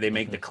insane. They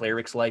make the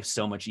cleric's life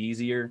so much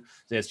easier.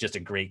 It's just a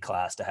great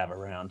class to have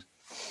around.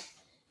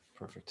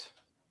 Perfect.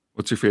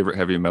 What's your favorite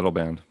heavy metal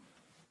band?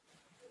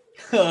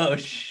 Oh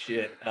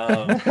shit.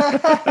 Oh,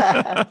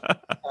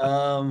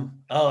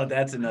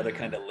 that's another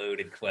kind of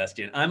loaded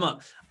question. I'm a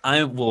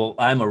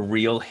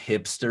real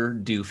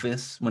hipster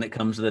doofus when it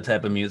comes to the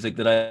type of music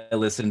that I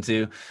listen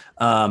to.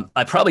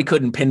 I probably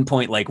couldn't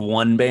pinpoint like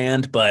one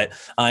band, but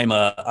I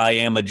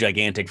am a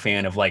gigantic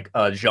fan of like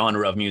a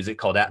genre of music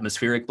called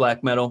atmospheric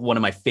black metal. One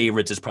of my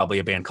favorites is probably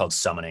a band called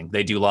Summoning.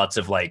 They do lots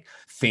of like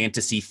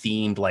fantasy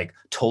themed, like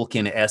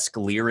Tolkien-esque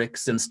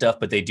lyrics and stuff,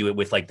 but they do it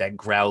with like that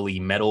growly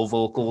metal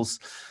vocals.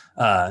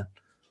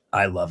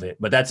 I love it,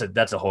 but that's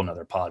a whole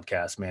nother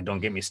podcast, man. Don't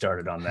get me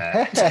started on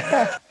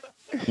that.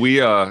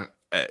 We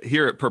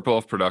here at Purple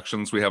Elf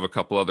Productions, we have a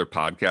couple other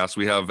podcasts.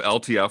 We have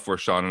LTF where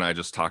Sean and I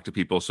just talk to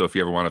people. So if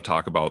you ever want to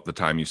talk about the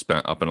time you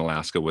spent up in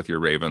Alaska with your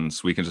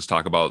ravens, we can just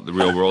talk about the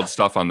real world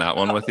stuff on that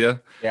one with you.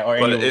 Yeah, or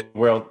any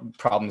world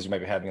problems you might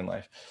be having in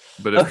life.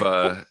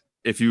 But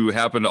if you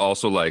happen to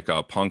also like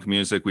punk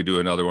music, we do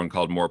another one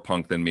called More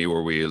Punk Than Me,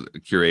 where we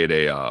curate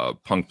a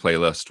punk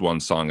playlist, one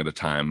song at a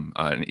time,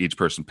 and each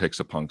person picks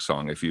a punk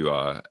song. If you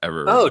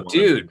ever,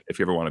 if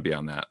you ever want to be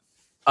on that,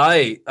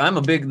 I'm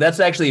a big.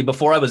 That's actually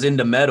before I was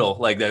into metal.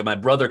 Like my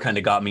brother kind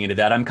of got me into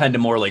that. I'm kind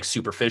of more like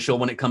superficial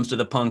when it comes to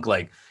the punk,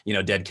 like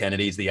Dead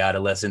Kennedys, The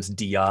Adolescents,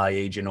 DI,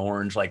 Agent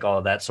Orange, like all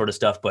of that sort of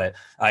stuff. But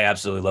I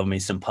absolutely love me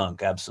some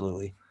punk.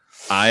 Absolutely.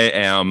 I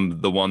am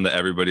the one that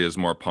everybody is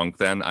more punk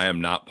than. I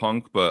am not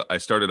punk, but I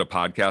started a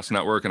podcast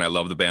network and I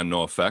love the band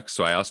NoFX.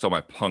 So I asked all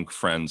my punk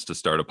friends to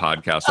start a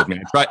podcast with me.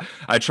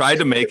 I tried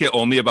to make it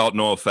only about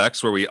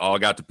NoFX, where we all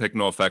got to pick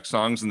NoFX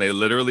songs. And they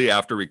literally,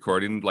 after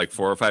recording like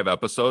 4 or 5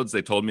 episodes,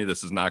 they told me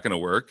this is not going to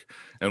work.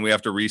 And we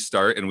have to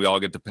restart and we all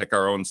get to pick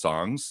our own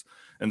songs.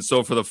 And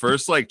so for the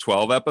first like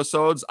 12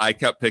 episodes, I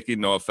kept picking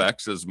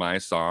NoFX as my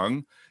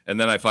song. And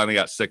then I finally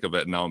got sick of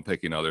it. And now I'm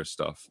picking other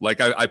stuff.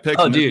 Like I picked.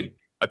 Oh, dude.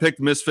 I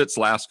picked Misfits'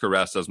 Last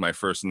Caress as my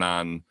first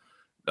NoFX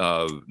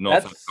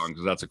song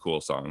because that's a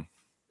cool song.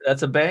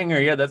 That's a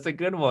banger. Yeah, that's a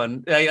good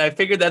one. I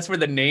figured that's where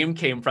the name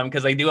came from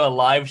because I do a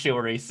live show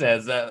where he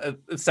says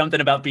something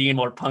about being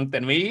more punk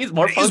than me. He's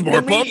more punk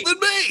than me.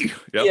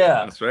 Yep,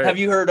 yeah, that's right. Have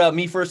you heard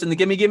Me First and the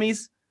Gimme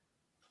Gimmes?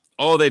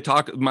 Oh,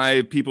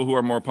 my people who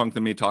are more punk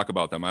than me talk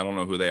about them. I don't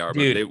know who they are,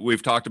 but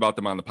we've talked about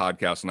them on the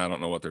podcast, and I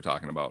don't know what they're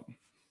talking about.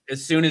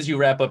 As soon as you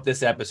wrap up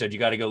this episode, you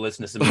got to go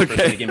listen to some Me First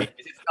and the Gimme.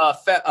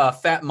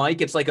 Fat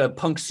Mike. It's like a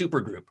punk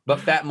supergroup, but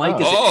Fat Mike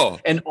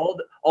and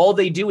all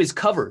they do is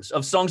covers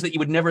of songs that you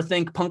would never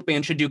think punk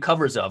bands should do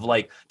covers of,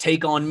 like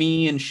Take on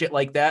Me and shit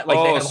like that. Like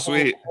they have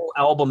whole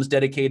albums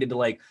dedicated to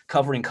like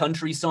covering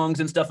country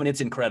songs and stuff, and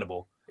it's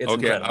incredible. It's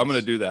incredible. I'm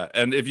gonna do that.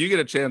 And if you get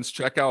a chance,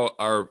 check out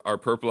our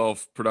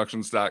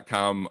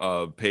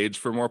purpleelfproductions.com page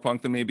for More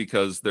Punk Than Me,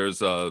 because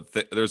there's a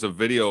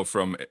video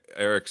from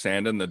Eric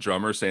Sandin, the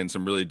drummer, saying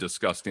some really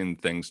disgusting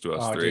things to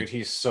us. Dude,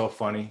 he's so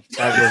funny.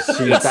 That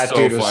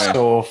dude was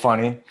so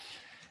funny.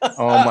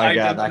 Oh my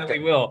god, I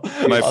definitely will.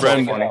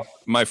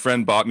 My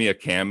friend bought me a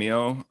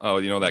Cameo. Oh,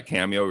 you know that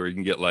Cameo where you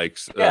can get like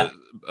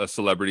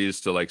celebrities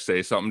to like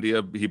say something to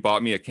you. He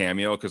bought me a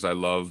Cameo because I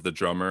love the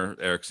drummer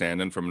Eric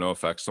Sandin from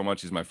NoFX so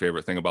much. He's my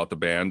favorite thing about the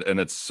band, and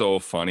it's so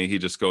funny. He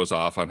just goes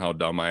off on how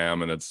dumb I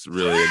am, and it's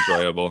really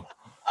enjoyable.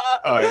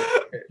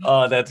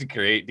 Oh, that's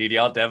great, dude.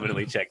 I'll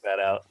definitely check that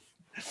out.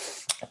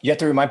 You have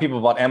to remind people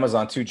about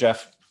Amazon too,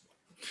 Jeff.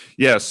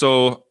 Yeah.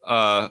 So,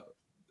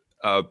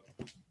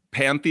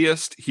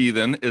 Pantheist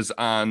Heathen is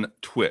on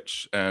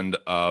Twitch, and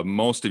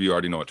most of you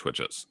already know what Twitch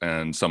is,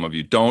 and some of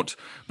you don't,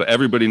 but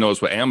everybody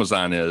knows what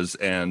Amazon is,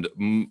 and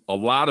a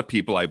lot of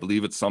people, I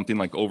believe it's something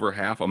like over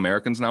half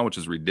Americans now, which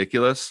is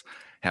ridiculous,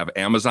 have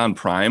Amazon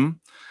Prime.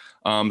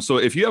 So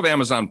if you have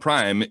Amazon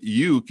Prime,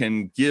 you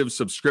can give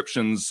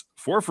subscriptions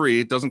for free.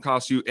 It doesn't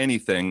cost you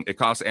anything. It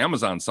costs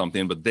Amazon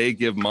something, but they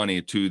give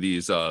money to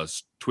these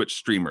Twitch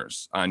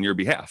streamers on your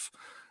behalf.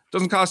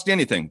 Doesn't cost you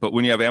anything, but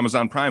when you have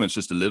Amazon Prime, it's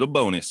just a little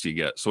bonus you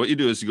get. So what you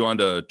do is you go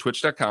onto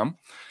twitch.com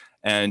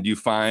and you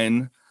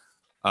find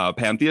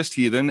Pantheist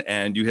Heathen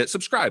and you hit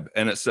subscribe.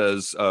 And it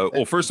says,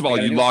 first of all,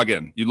 you log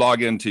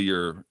into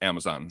your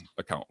Amazon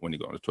account when you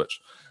go onto Twitch.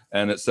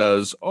 And it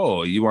says,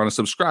 you want to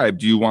subscribe.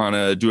 Do you want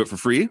to do it for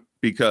free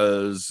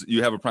because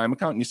you have a Prime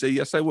account? And you say,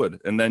 yes, I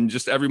would. And then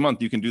just every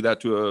month you can do that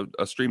to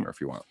a streamer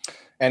if you want.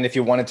 And if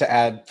you wanted to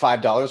add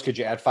 $5, could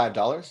you add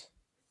 $5?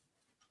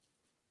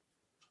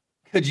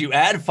 Could you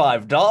add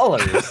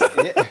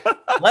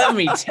 $5? Let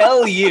me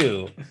tell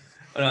you,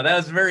 No, that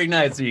was very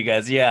nice of you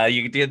guys. Yeah,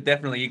 you did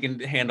definitely. You can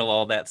handle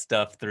all that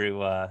stuff through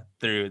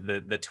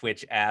the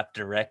Twitch app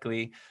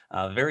directly.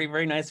 Very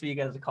very nice of you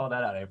guys to call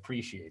that out. I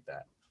appreciate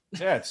that.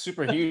 Yeah, it's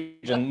super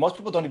huge, and most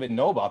people don't even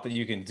know about that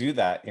you can do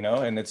that,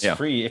 and it's Yeah.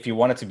 free if you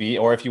want it to be,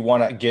 or if you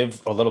want to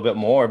give a little bit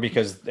more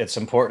because it's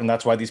important.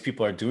 That's why these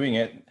people are doing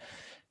it.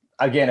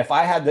 Again, if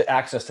I had the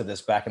access to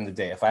this back in the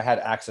day, if I had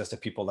access to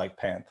people like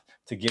Panth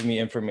to give me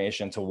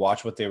information, to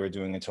watch what they were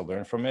doing and to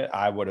learn from it,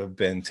 I would have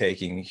been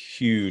taking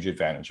huge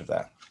advantage of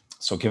that.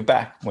 So give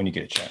back when you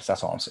get a chance.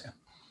 That's all I'm saying.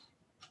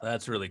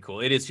 That's really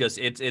cool. It is just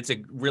it's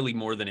a really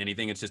more than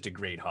anything. It's just a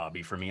great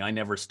hobby for me. I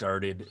never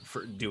started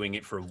for doing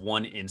it for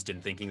one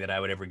instant thinking that I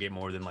would ever get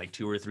more than like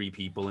 2 or 3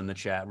 people in the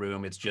chat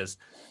room. It's just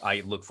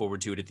I look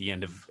forward to it at the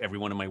end of every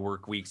one of my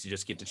work weeks to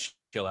just get to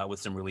chill out with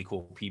some really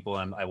cool people.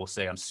 I will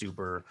say I'm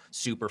super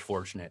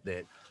fortunate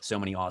that so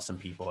many awesome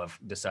people have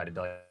decided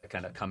to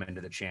kind of come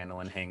into the channel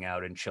and hang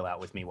out and chill out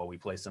with me while we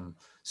play some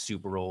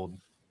super old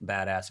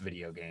badass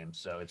video games.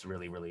 So it's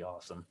really really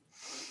awesome.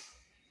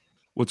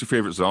 What's your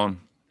favorite zone?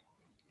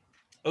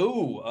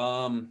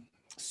 Oh,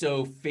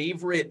 so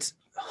favorite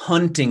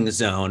hunting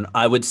zone,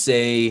 I would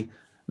say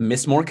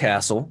Mistmore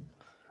Castle.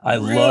 I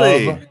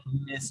Really? love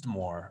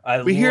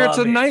Mistmore. We hear it's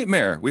a love it.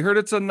 nightmare. We heard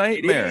it's a It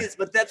nightmare. is,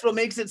 but that's what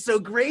makes it so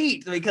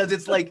great because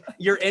it's like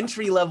your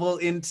entry level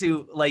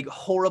into like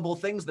horrible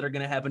things that are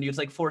going to happen to you. It's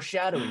like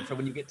foreshadowing for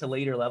when you get to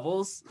later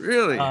levels.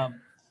 Really?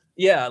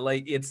 Yeah,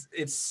 like it's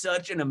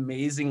such an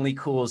amazingly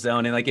cool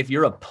zone. And like if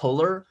you're a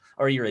puller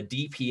or you're a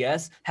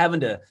DPS, having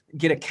to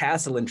get a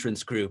castle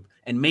entrance group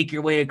and make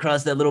your way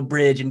across that little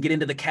bridge and get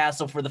into the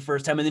castle for the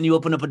first time, and then you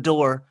open up a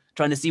door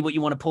trying to see what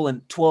you want to pull,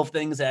 and 12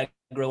 things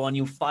aggro on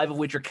you, 5 of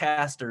which are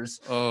casters.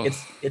 Oh.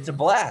 It's a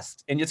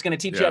blast, and it's going to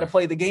teach you how to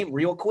play the game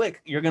real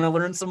quick. You're going to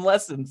learn some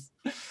lessons.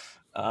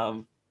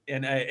 And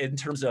in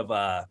terms of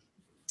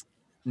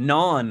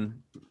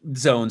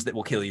non-zones that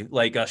will kill you,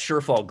 like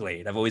Surefall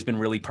Glade. I've always been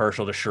really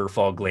partial to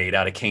Surefall Glade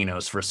out of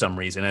Kanos for some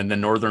reason. And the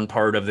northern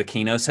part of the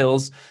Kanos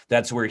Hills,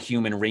 that's where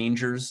human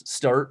rangers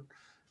start.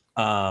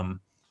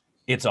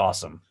 It's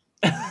awesome.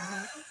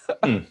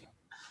 I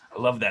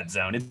love that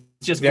zone. It's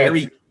just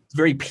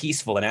very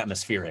peaceful and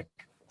atmospheric.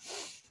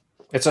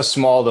 It's a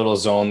small little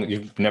zone that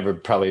you've never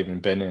probably even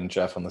been in,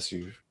 Jeff, unless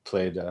you've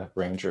played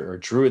Ranger, or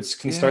Druids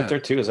can start there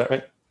too. Is that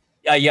right?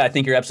 Yeah, I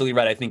think you're absolutely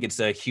right. I think it's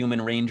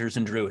human rangers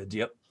and druids.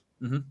 Yep.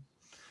 Mm-hmm.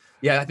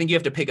 Yeah, I think you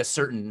have to pick a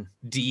certain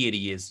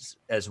deity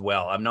as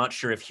well. I'm not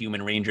sure if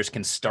human rangers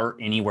can start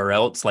anywhere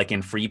else, like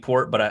in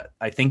Freeport, but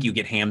I think you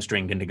get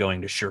hamstringed into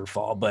going to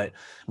Surefall. But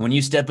when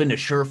you step into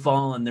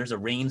Surefall and there's a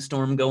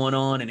rainstorm going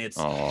on and it's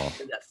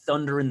that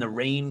thunder and the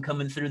rain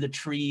coming through the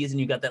trees and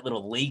you got that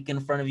little lake in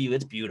front of you,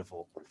 it's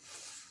beautiful.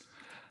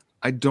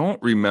 I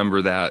don't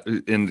remember that,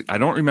 and I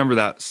don't remember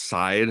that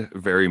side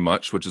very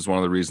much, which is one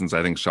of the reasons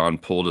I think Sean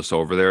pulled us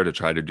over there to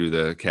try to do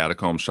the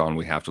catacombs. Sean,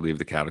 we have to leave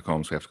the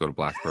catacombs. We have to go to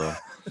Blackborough.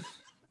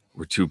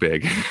 We're too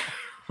big.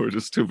 We're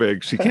just too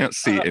big. She can't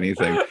see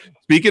anything.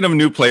 Speaking of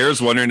new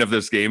players wondering if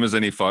this game is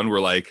any fun, we're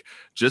like,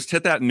 just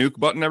hit that nuke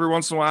button every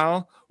once in a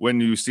while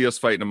when you see us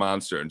fighting a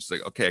monster. And she's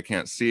like, okay, I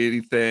can't see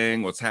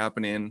anything. What's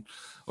happening?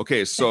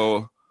 Okay,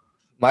 so.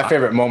 My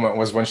favorite moment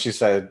was when she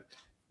said,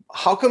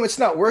 how come it's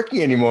not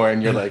working anymore?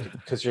 And you're like,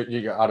 because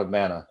you're out of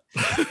mana.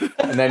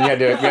 And then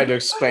you had to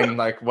explain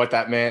like what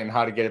that meant and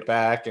how to get it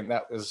back. And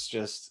that was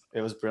just,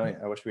 it was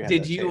brilliant. I wish we had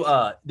Did you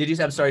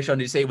I'm sorry, Sean,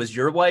 did you say it was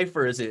your wife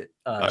or is it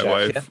my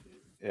wife?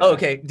 Yeah. Oh,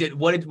 okay.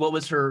 What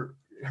was her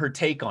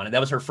take on it?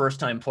 That was her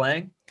first time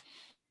playing?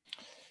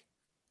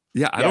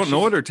 Yeah, I don't know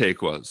what her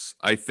take was.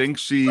 I think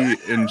she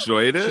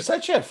enjoyed it. She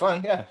said she had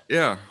fun. Yeah.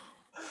 Yeah.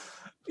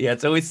 Yeah,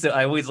 it's always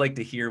I always like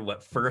to hear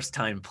what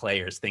first-time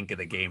players think of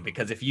the game,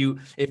 because if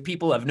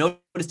people have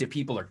noticed, if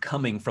people are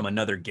coming from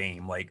another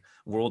game like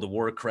World of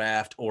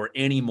Warcraft or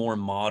any more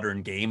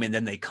modern game and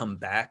then they come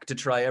back to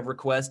try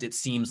EverQuest, it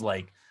seems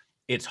like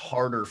it's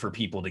harder for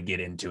people to get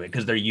into it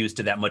because they're used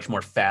to that much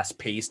more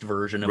fast-paced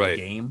version of the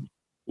game.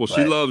 Well,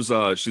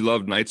 she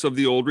loved Knights of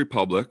the Old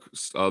Republic,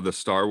 the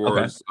Star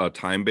Wars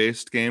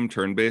time-based game,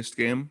 turn-based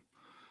game.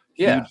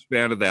 Huge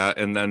fan of that.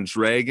 And then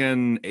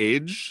Dragon's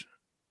Age.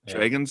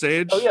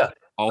 Oh yeah.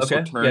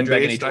 Also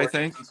turn-based, I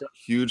think.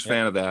 Huge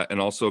fan of that, and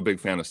also a big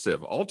fan of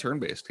Civ. All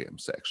turn-based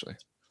games, actually.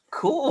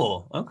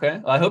 Cool. Okay.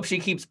 I hope she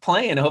keeps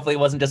playing. Hopefully it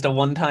wasn't just a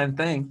one-time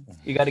thing.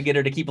 You got to get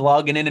her to keep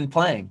logging in and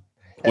playing.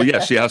 Well, yeah,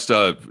 she has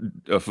to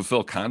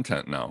fulfill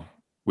content now.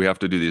 We have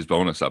to do these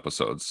bonus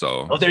episodes.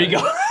 So there you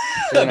go.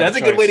 That's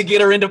a good way to get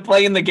her into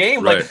playing the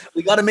game. Right. Like,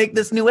 we got to make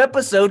this new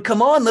episode.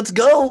 Come on, let's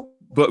go.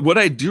 But what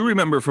I do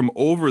remember from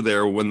over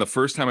there when the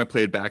first time I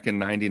played back in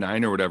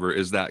 99 or whatever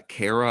is that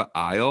Kara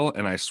Isle.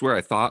 And I swear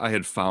I thought I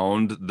had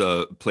found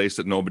the place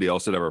that nobody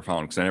else had ever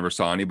found because I never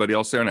saw anybody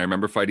else there. And I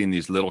remember fighting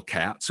these little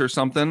cats or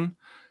something.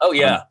 Oh,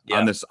 yeah.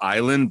 On this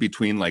island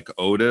between like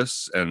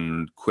Otis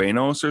and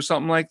Quenos or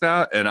something like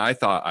that. And I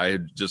thought I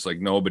had just like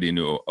nobody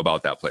knew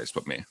about that place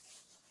but me.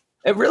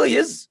 It really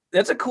is.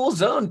 That's a cool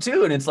zone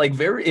too, and it's like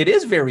it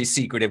is very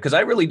secretive because I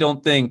really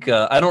don't think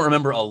I don't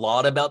remember a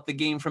lot about the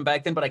game from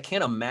back then, but I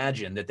can't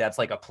imagine that that's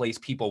like a place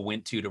people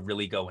went to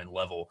really go and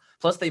level.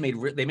 Plus, they make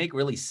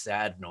really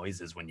sad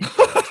noises when you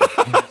kill them, so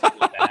I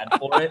feel bad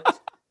for it.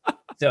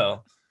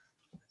 So,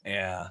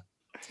 yeah,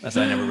 that's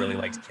why I never really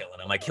liked killing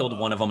them. I killed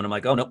one of them, and I'm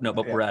like, oh nope,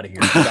 but we're out of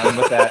here. Done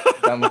with that.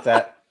 Done with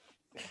that.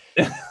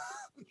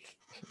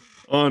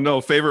 Oh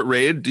no, favorite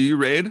raid? Do you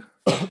raid?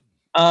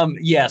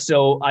 Yeah,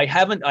 so I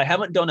haven't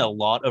done a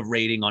lot of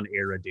raiding on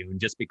Eridune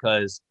just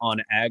because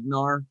on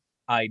Agnar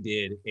I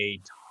did a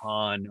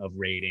ton of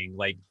raiding,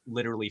 like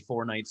literally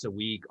 4 nights a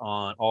week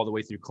on all the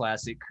way through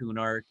Classic,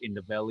 Kunark,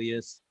 into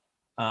Velius.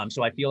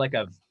 So I feel like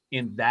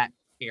in that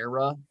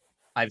era,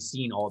 I've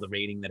seen all the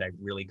raiding that I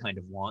really kind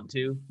of want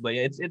to, but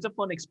it's a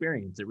fun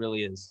experience. It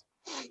really is.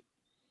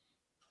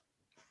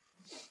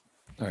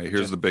 All right,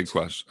 here's the big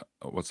question.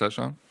 What's that,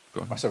 Sean?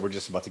 Go I ahead. said we're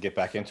just about to get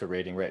back into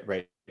raiding.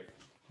 Right.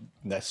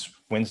 That's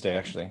Wednesday,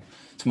 actually.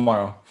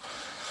 Tomorrow.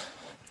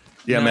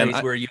 Yeah, Nice.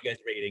 man. Where are you guys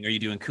raiding? Are you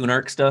doing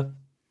Kunark stuff?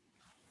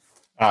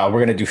 We're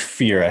gonna do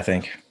Fear, I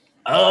think.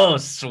 Oh,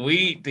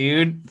 sweet,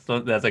 dude. So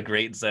that's a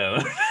great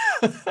zone.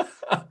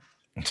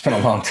 It's been a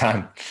long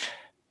time.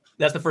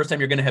 That's the first time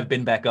you're going to have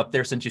been back up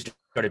there since you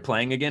started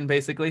playing again,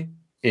 basically?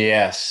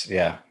 Yes,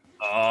 yeah.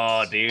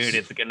 Oh, dude,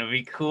 it's going to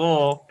be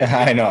cool.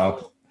 I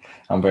know.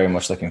 I'm very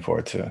much looking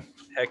forward to it.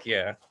 Heck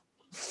yeah.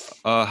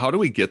 How do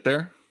we get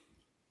there?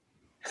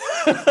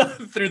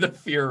 Through the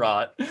Fear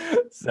Rot.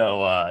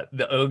 So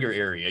the ogre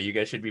area, you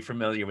guys should be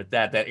familiar with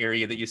that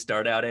area that you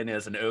start out in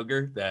as an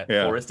ogre, that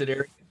forested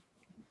area.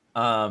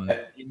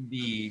 In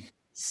the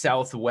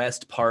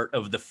southwest part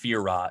of the Fear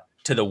Rot,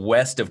 to the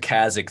west of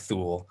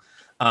Khazak-Thul,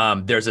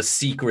 there's a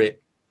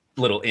secret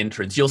little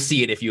entrance. You'll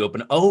see it if you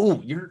open.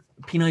 Oh, you're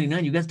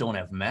P99. You guys don't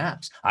have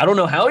maps. I don't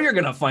know how you're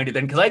gonna find it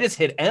then, because I just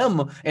hit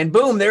M and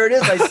boom, there it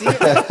is. I see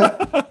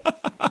it.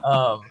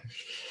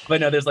 But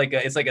no, there's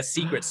it's like a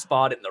secret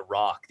spot in the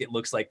rock. It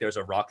looks like there's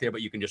a rock there,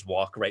 but you can just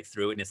walk right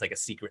through it, and it's like a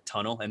secret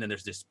tunnel. And then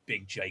there's this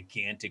big,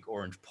 gigantic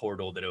orange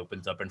portal that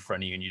opens up in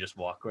front of you, and you just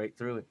walk right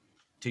through it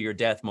to your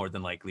death, more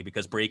than likely,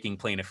 because breaking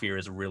Plane of Fear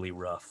is really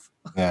rough.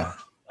 Yeah.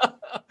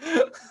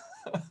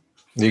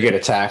 You get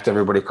attacked,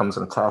 everybody comes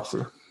and attacks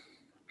you.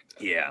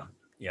 Yeah,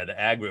 the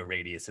aggro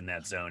radius in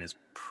that zone is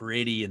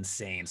pretty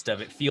insane.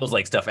 It feels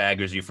like stuff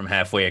aggroes you from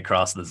halfway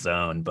across the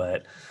zone,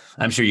 but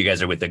I'm sure you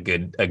guys are with a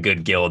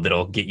good guild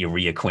that'll get you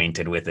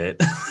reacquainted with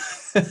it.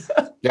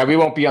 Yeah, we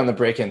won't be on the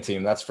break-in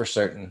team, that's for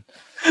certain.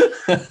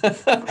 And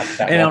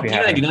on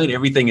P99,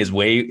 everything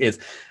is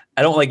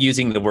I don't like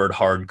using the word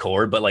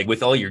hardcore, but like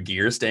with all your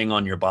gear staying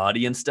on your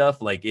body and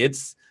stuff, like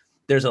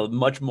there's a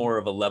much more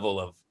of a level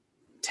of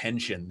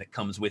tension that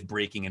comes with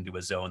breaking into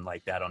a zone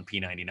like that on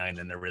P99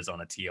 than there is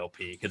on a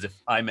TLP. Because if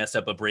I mess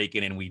up a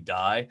break-in and we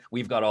die,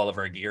 we've got all of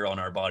our gear on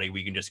our body.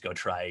 We can just go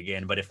try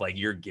again. But if like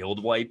your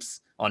guild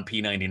wipes on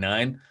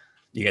P99,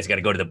 you guys got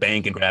to go to the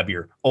bank and grab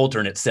your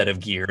alternate set of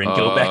gear and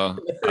go back.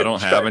 I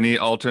don't have any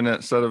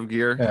alternate set of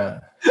gear.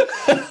 Yeah.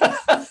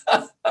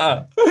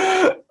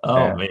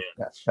 Man.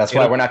 That's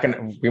why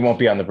we won't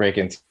be on the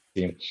break-in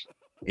team.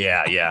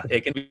 Yeah.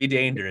 It can be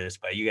dangerous,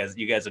 but you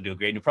guys will do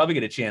great. And you'll probably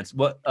get a chance.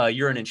 What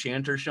you're an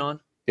enchanter, Sean?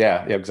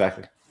 Yeah,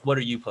 exactly. What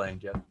are you playing,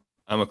 Jeff?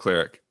 I'm a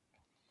cleric.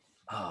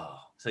 Oh,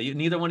 so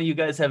neither one of you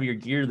guys have your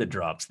gear that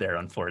drops there,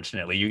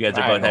 unfortunately. You guys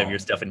both have your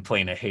stuff in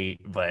Plane of Hate,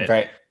 but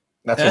right.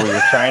 That's where we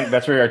were trying.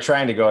 That's where we were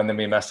trying to go, and then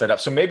we messed it up.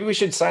 So maybe we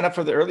should sign up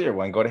for the earlier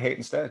one. Go to Hate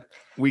instead.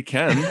 We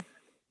can.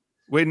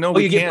 Wait, no,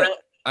 we can't.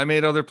 I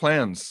made other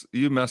plans.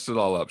 You messed it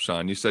all up,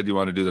 Sean. You said you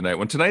want to do the night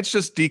one. Tonight's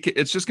just DK.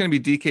 It's just going to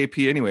be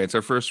DKP anyway. It's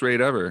our first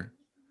raid ever.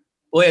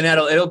 Well, and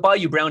it'll buy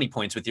you brownie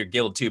points with your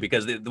guild too,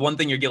 because the one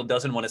thing your guild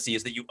doesn't want to see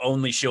is that you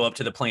only show up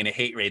to the Plane of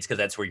Hate raids because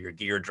that's where your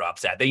gear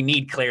drops at. They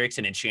need clerics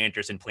and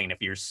enchanters in Plane of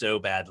Fear so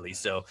badly.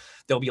 So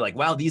they'll be like,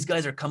 wow, these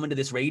guys are coming to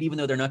this raid even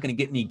though they're not going to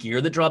get any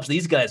gear that drops.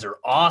 These guys are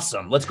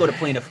awesome. Let's go to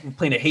Plane of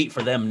Hate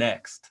for them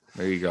next.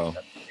 There you go.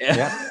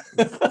 Yeah.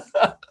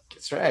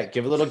 That's right.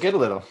 Give a little, get a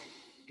little.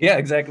 Yeah,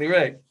 exactly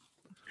right.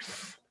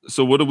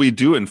 So what do we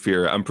do in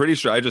Fear? I'm pretty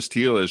sure I just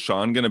heal. Is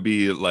Sean going to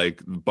be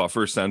like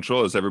buffer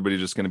central? Is everybody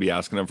just going to be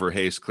asking him for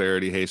haste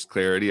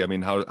clarity? I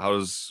mean,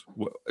 how's,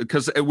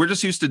 because we're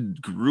just used to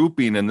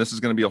grouping, and this is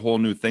going to be a whole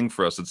new thing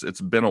for us.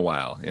 It's been a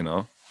while, you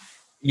know?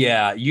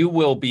 Yeah, you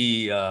will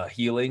be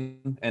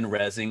healing and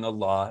rezzing a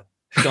lot.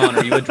 Sean,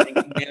 are you a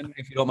drinking man,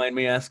 if you don't mind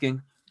me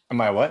asking?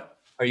 Am I what?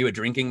 Are you a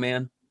drinking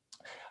man?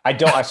 I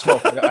don't. I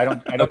smoke. I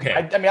don't. Okay.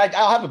 I mean,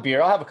 I'll have a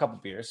beer. I'll have a couple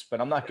beers,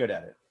 but I'm not good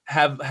at it.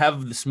 Have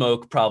the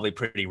smoke probably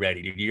pretty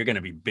ready, dude. You're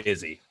gonna be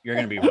busy. You're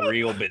gonna be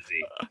real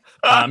busy.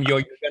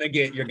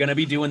 You're gonna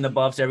be doing the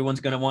buffs. Everyone's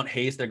gonna want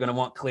haste. They're gonna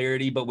want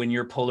clarity. But when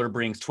your puller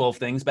brings 12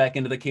 things back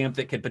into the camp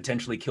that could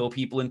potentially kill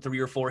people in 3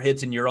 or 4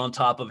 hits, and you're on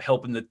top of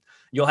helping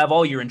you'll have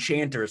all your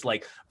enchanters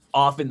like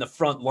off in the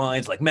front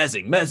lines, like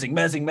mezzing. Oh,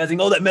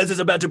 that mez is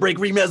about to break.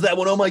 Remez that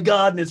one. Oh my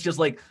god! And it's just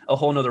like a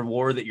whole nother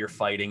war that you're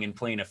fighting in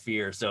Plane of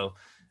Fear. So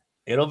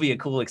it'll be a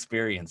cool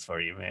experience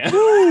for you,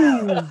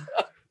 man.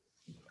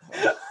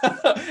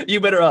 You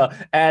better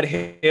add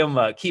him,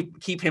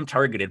 keep him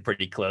targeted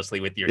pretty closely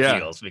with your Yeah.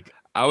 deals.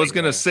 I was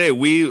going to say,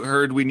 we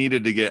heard we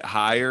needed to get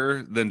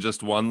higher than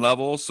just one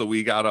level. So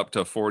we got up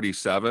to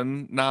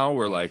 47 now.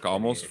 We're like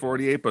almost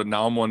 48, but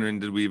now I'm wondering,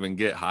 did we even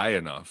get high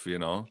enough, you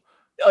know?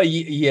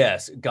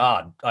 Yes,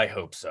 God, I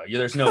hope so.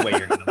 There's no way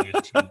you're going to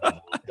lose 2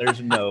 levels.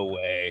 There's no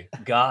way.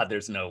 God,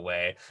 there's no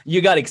way.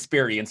 You got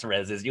experience,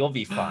 Reses. You'll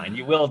be fine.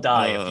 You will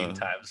die a few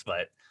times,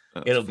 but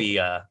it'll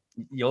be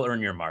you'll earn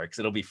your marks.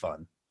 It'll be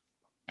fun.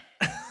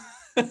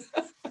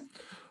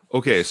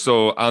 Okay,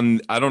 so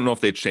I don't know if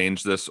they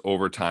changed this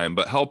over time,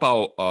 but help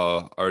out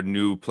our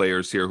new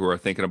players here who are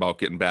thinking about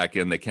getting back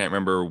in. They can't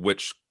remember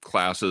which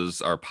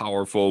classes are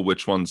powerful,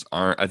 which ones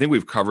aren't. I think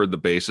we've covered the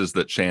bases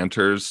that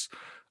Chanters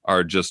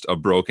are just a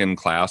broken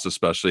class,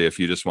 especially if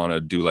you just want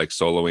to do like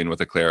soloing with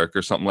a cleric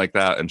or something like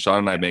that. And Sean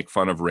and I make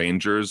fun of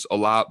Rangers a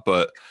lot,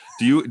 but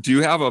do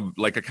you have a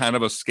kind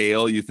of a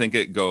scale you think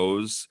it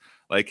goes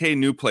like, hey,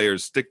 new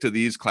players, stick to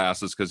these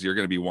classes because you're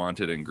going to be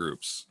wanted in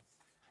groups?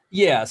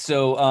 Yeah,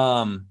 so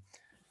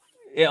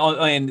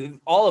and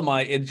all of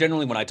my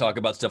generally when I talk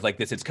about stuff like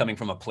this, it's coming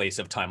from a place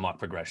of time lock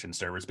progression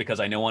servers, because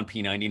I know on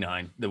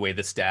P99 the way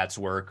the stats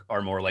work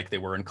are more like they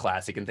were in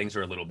Classic, and things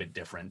are a little bit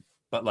different.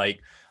 But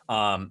like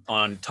on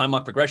time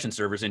lock progression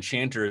servers,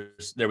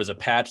 Enchanters, there was a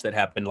patch that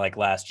happened like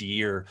last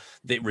year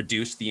that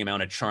reduced the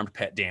amount of charmed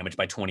pet damage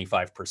by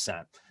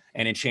 25%,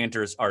 and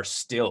Enchanters are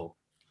still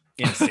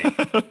insane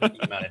the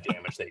amount of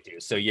damage they do.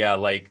 So yeah,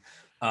 like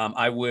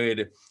I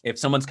would, if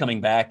someone's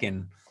coming back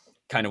and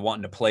kind of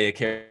wanting to play a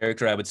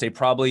character, I would say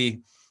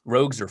probably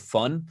rogues are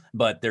fun,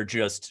 but they're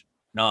just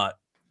not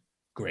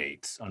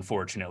great.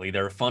 Unfortunately,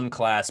 they're a fun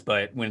class,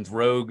 but when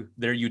rogue,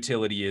 their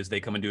utility is they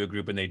come into a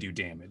group and they do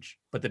damage.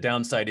 But the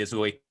downside is the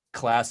way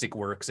Classic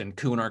works and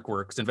Kunark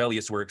works and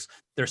Velius works,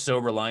 they're so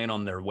reliant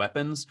on their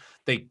weapons,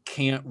 they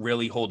can't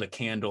really hold a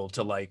candle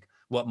to like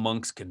what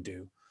monks can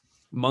do.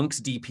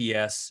 Monks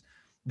DPS,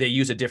 they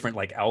use a different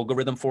like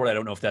algorithm for it. I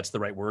don't know if that's the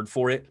right word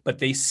for it, but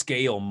they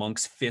scale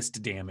Monk's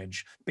fist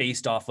damage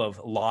based off of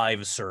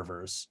live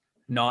servers,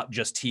 not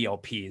just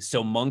TLPs.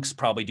 So Monks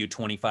probably do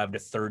 25 to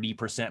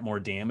 30% more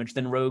damage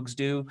than rogues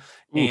do.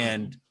 Oof.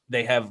 And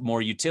they have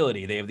more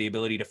utility. They have the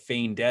ability to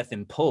feign death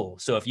and pull.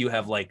 So if you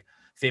have like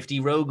 50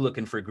 rogue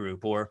looking for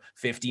group or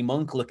 50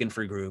 monk looking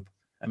for group,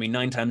 I mean,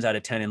 9 times out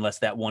of 10, unless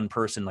that one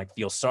person like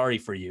feels sorry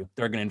for you,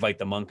 they're going to invite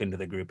the monk into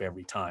the group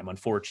every time,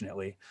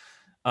 unfortunately.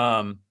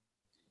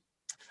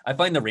 I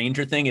find the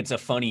Ranger thing, it's a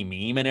funny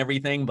meme and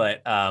everything,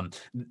 but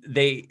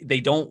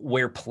they don't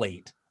wear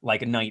plate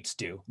like knights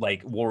do,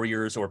 like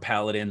warriors or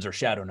paladins or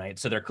shadow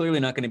knights. So they're clearly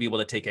not going to be able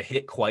to take a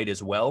hit quite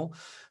as well.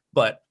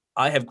 But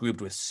I have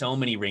grouped with so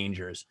many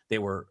Rangers. They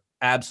were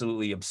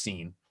absolutely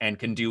obscene and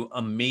can do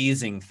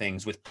amazing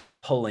things with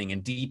pulling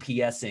and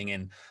DPSing.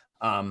 And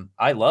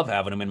I love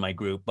having them in my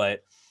group,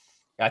 but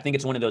I think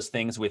it's one of those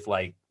things with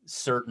like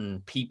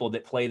certain people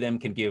that play them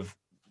can give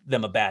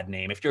them a bad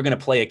name. If you're going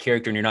to play a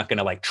character and you're not going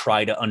to like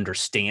try to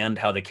understand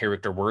how the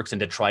character works and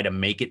to try to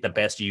make it the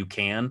best you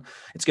can,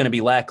 it's going to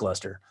be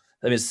lackluster.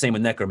 I mean, it's the same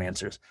with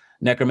necromancers.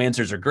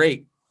 Necromancers are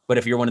great, but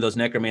if you're one of those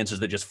necromancers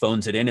that just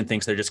phones it in and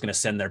thinks they're just going to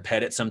send their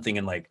pet at something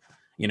and like,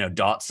 you know,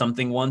 dot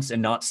something once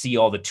and not see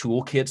all the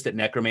toolkits that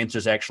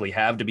necromancers actually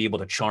have to be able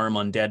to charm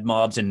undead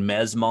mobs and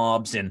mez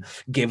mobs and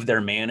give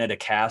their mana to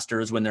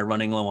casters when they're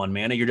running low on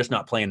mana, you're just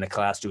not playing the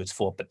class to its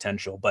full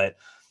potential. But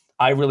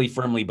I really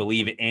firmly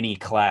believe any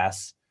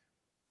class,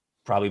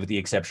 probably with the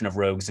exception of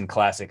rogues and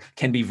classic,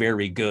 can be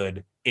very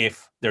good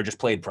if they're just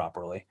played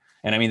properly.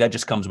 And I mean, that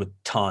just comes with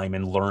time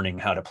and learning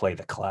how to play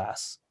the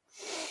class.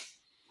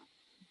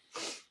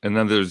 And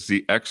then there's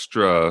the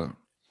extra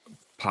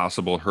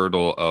possible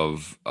hurdle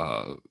of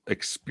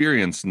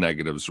experience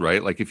negatives,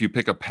 right? Like if you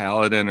pick a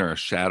paladin or a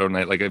shadow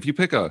knight, like if you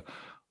pick a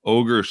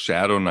ogre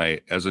shadow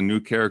knight as a new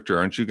character,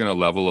 aren't you going to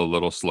level a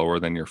little slower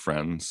than your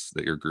friends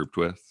that you're grouped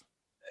with?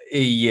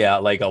 Yeah,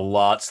 like a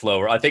lot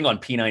slower. I think on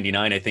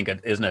P99, I think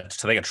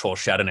a troll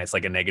shadow knight's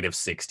like a negative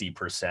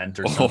 60%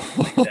 or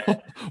something like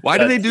that. Why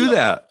do they do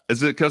that?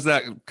 Is it because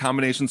that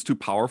combination's too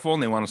powerful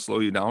and they want to slow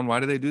you down? Why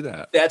do they do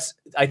that?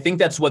 I think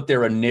that's what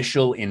their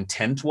initial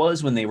intent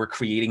was when they were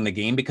creating the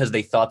game, because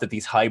they thought that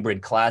these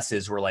hybrid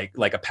classes were like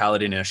a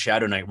paladin and a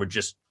shadow knight were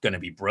just going to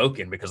be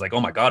broken, because like,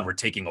 oh my God, we're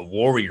taking a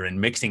warrior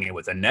and mixing it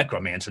with a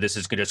necromancer. This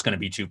is just going to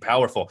be too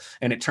powerful.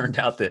 And it turned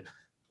out that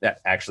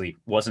actually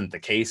wasn't the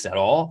case at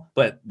all,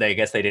 but I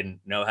guess they didn't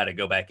know how to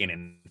go back in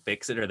and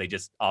fix it, or they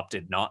just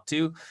opted not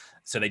to.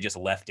 So they just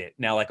left it.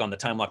 Now, like on the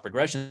time lock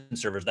progression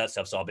servers, that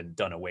stuff's all been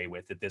done away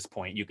with at this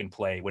point. You can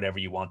play whatever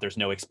you want. There's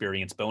no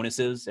experience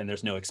bonuses and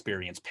there's no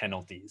experience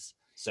penalties.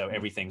 So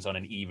everything's on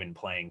an even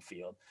playing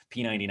field.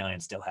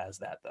 P99 still has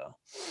that though.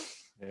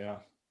 Yeah.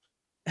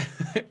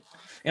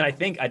 And I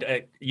think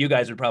you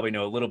guys would probably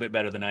know a little bit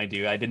better than I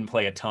do. I didn't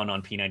play a ton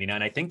on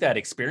P99. I think that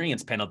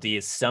experience penalty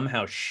is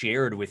somehow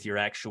shared with your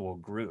actual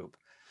group.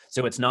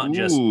 So it's not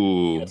just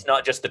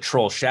the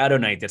troll shadow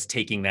knight that's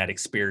taking that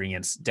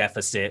experience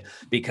deficit,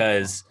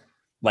 because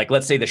like,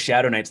 let's say the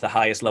shadow knight's the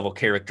highest level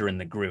character in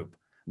the group.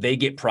 they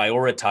get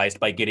prioritized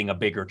by getting a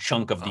bigger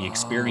chunk of the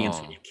experience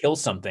when you kill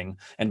something.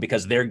 And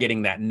because they're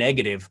getting that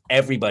negative,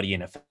 everybody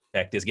in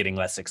effect is getting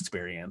less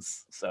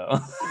experience. So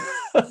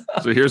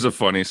So here's a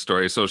funny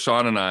story. So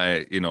Sean and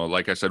I,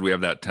 like I said, we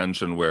have that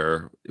tension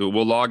where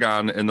we'll log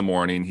on in the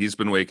morning. He's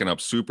been waking up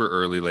super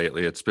early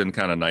lately. It's been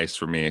kind of nice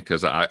for me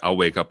because I'll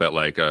wake up at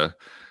like a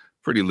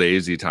pretty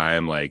lazy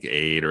time, like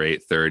 8 or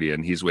 8:30,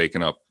 and he's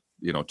waking up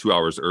 2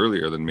 hours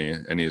earlier than me,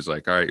 and he's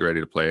like, all right, you ready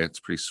to play? It's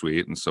pretty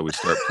sweet. And so we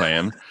start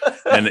playing.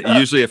 And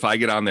usually if I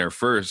get on there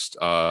first,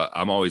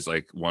 I'm always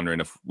like wondering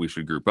if we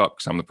should group up,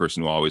 because I'm the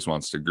person who always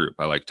wants to group.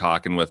 I like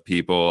talking with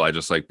people. I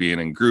just like being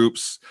in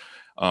groups.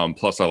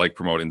 Plus I like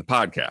promoting the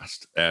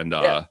podcast. And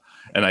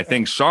and I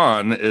think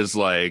Sean is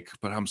like,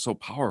 but I'm so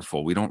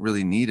powerful, we don't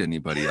really need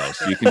anybody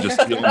else. You can just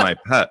steal my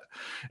pet.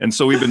 And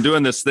so we've been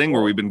doing this thing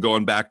where we've been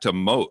going back to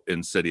Moat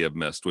in City of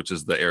Mist, which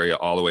is the area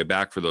all the way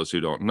back, for those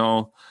who don't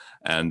know.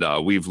 And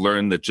we've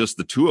learned that just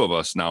the two of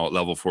us now at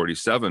level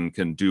 47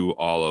 can do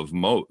all of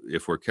Moat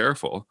if we're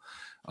careful.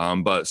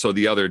 But so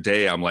the other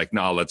day I'm like,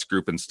 nah, let's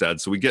group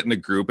instead. So we get in a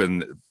group,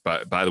 and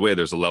by the way,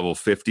 there's a level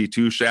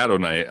 52 Shadow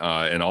Knight,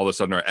 and all of a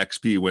sudden our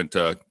XP went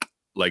to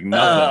like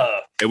nothing.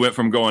 It went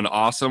from going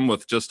awesome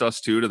with just us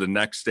two to the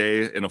next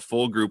day in a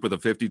full group with a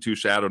 52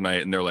 Shadow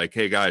Knight. And they're like,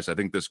 hey guys, I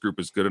think this group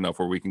is good enough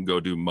where we can go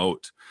do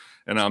Moat.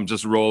 And I'm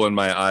just rolling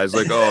my eyes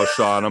like, oh,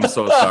 Sean, I'm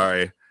so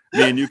sorry.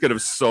 Me and you could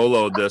have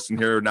soloed this, and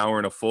here now we're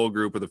in a full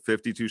group with a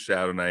 52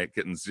 Shadow Knight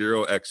getting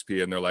 0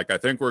 XP, and they're like, I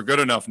think we're good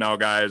enough now,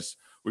 guys.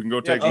 We can go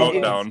take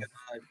Moat down.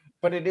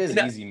 But it is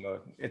easy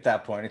mode at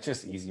that point. It's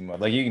just easy mode.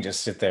 Like you can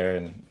just sit there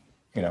and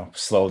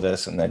slow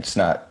this, and then it's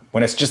not,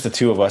 when it's just the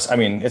two of us. I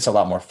mean, it's a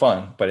lot more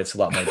fun, but it's a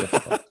lot more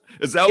difficult.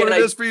 Is that what it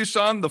is for you,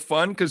 Sean? The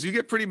fun? Because you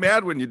get pretty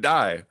mad when you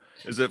die.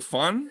 Is it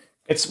fun?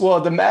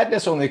 The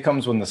madness only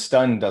comes when the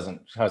stun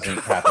doesn't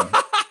happen.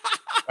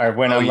 Or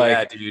when I'm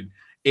like, dude.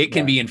 It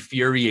can be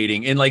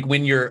infuriating. And like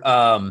when you're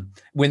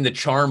when the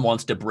charm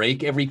wants to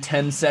break every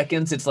 10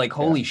 seconds, it's like,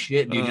 holy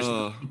shit, dude, just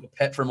keep a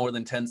pet for more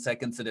than 10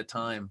 seconds at a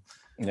time.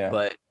 Yeah.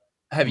 But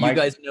have you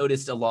guys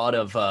noticed a lot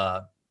of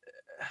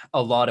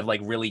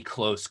like really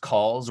close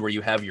calls where you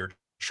have your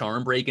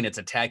charm break and it's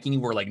attacking you,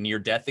 where like near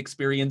death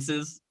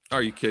experiences?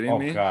 Are you kidding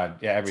me? Oh God.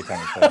 Yeah, every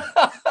time.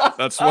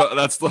 That's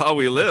how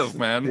we live,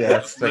 man. Yeah,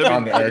 it's like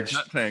on the edge.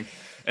 Tank.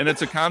 And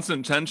it's a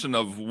constant tension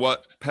of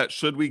what pet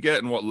should we get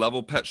and what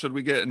level pet should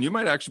we get. And you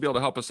might actually be able to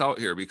help us out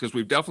here, because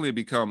we've definitely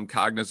become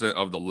cognizant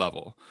of the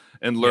level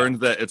and learned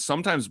that it's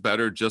sometimes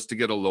better just to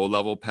get a low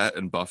level pet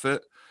and buff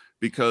it.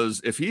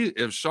 Because if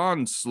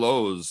Sean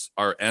slows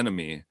our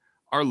enemy,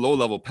 our low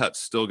level pet's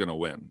still going to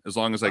win, as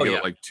long as I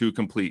get like 2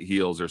 complete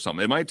heals or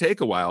something. It might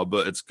take a while,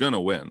 but it's going to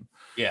win.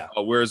 Yeah.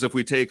 Whereas if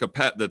we take a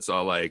pet that's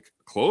like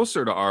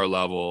closer to our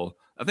level,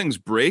 that thing's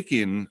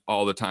breaking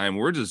all the time,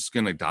 we're just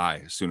going to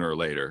die sooner or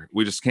later.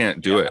 We just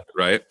can't do it.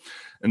 Right.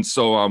 And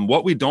so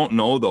what we don't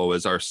know, though,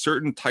 is, are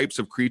certain types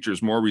of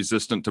creatures more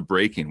resistant to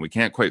breaking? We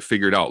can't quite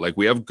figure it out. Like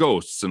we have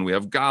ghosts and we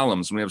have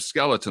golems and we have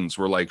skeletons.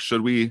 We're like,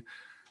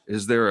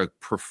 is there a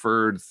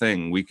preferred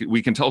thing? We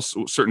can tell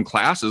certain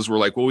classes. We're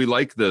like, well, we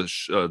like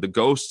the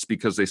ghosts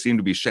because they seem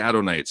to be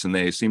Shadow Knights and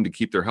they seem to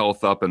keep their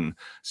health up and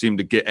seem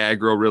to get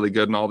aggro really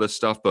good and all this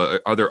stuff.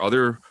 But are there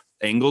other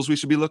angles we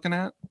should be looking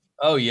at?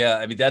 Oh yeah,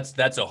 I mean that's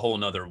a whole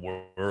nother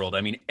world. I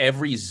mean,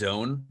 every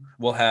zone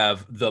will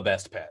have the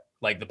best pet,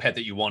 like the pet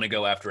that you want to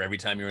go after every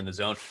time you're in the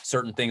zone.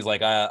 Certain things,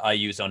 like I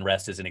use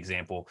Unrest as an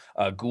example.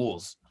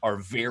 Ghouls are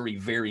very,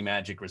 very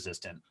magic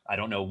resistant. I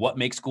don't know what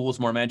makes ghouls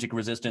more magic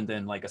resistant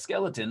than like a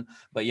skeleton,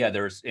 but yeah,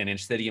 there's in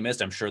City of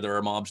Mist, I'm sure there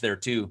are mobs there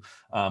too,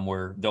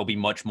 where they'll be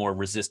much more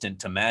resistant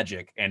to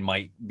magic and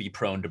might be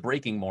prone to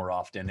breaking more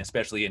often,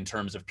 especially in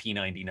terms of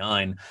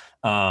P99.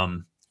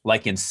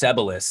 Like in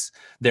Ceballos,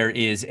 there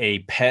is a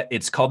pet,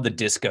 it's called the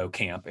Disco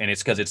Camp, and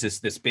it's because it's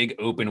this big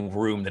open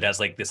room that has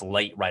like this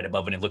light right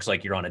above, and it looks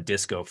like you're on a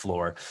disco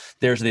floor.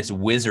 There's this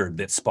wizard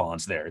that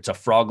spawns there. It's a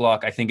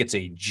froglock. I think it's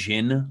a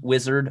Djinn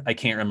wizard. I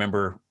can't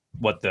remember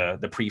what the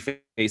preface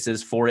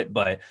is for it,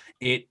 but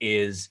it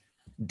is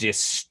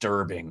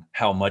disturbing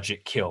how much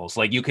it kills.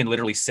 Like you can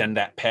literally send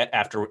that pet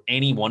after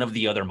any one of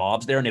the other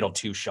mobs there, and it'll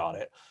 2-shot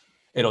it.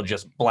 It'll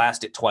just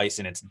blast it twice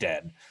and it's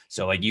dead.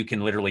 So like you can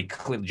literally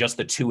just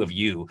the two of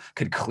you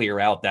could clear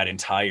out that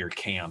entire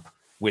camp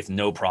with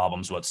no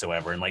problems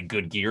whatsoever. And like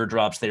good gear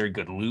drops there,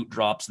 good loot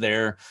drops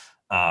there.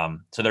 So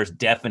there's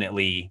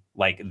definitely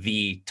like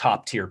the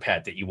top tier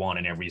pet that you want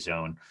in every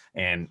zone.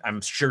 And I'm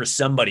sure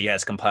somebody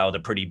has compiled a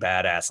pretty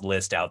badass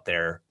list out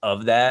there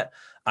of that.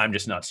 I'm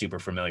just not super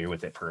familiar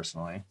with it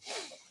personally.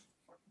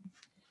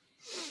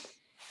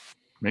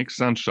 Makes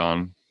sense,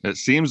 Sean. It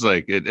seems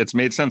like it's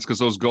made sense, because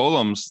those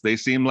golems, they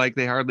seem like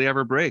they hardly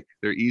ever break.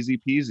 They're easy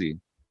peasy.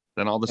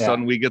 Then all of a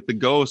sudden we get the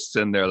ghosts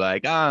and they're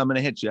like, I'm going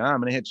to hit you.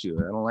 I'm going to hit you.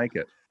 I don't like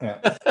it.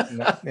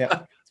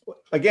 Yeah.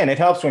 Again, it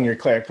helps when your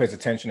cleric pays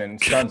attention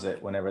and stuns it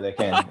whenever they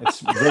can.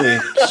 It's really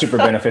super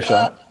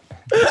beneficial.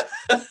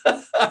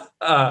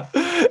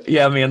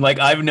 Yeah, man. Like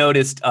I've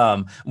noticed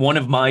one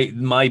of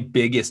my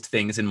biggest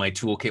things in my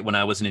toolkit when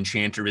I was an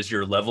enchanter is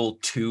your level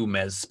 2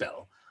 Mez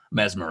spell.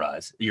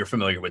 Mesmerize. You're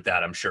familiar with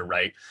that, I'm sure,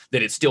 right?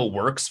 That it still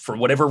works for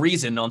whatever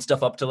reason on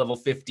stuff up to level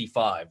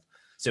 55.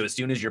 So as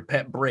soon as your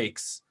pet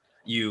breaks,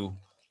 you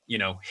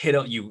hit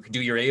him, you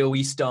do your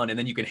AoE stun, and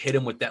then you can hit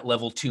him with that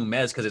level 2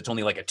 Mez because it's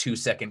only like a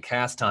 2-second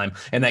cast time,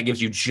 and that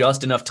gives you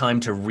just enough time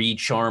to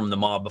re-charm the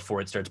mob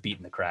before it starts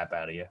beating the crap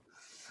out of you.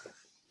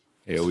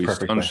 AoE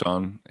stun,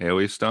 Sean.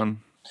 AoE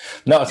stun.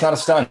 No, it's not a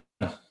stun.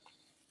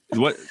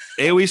 What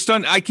AoE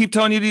stun? I keep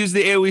telling you to use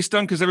the AoE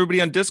stun because everybody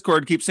on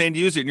Discord keeps saying to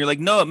use it, and you're like,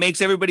 no, it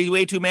makes everybody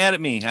way too mad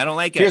at me. I don't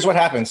like it. Here's what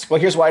happens.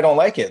 Well, here's why I don't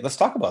like it. Let's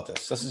talk about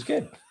this. This is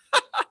good.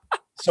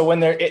 So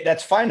when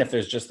that's fine if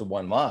there's just the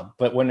one mob,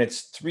 but when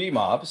it's 3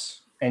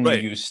 mobs and you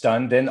use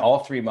stun, then all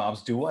 3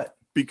 mobs do what?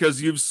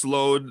 Because you've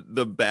slowed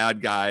the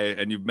bad guy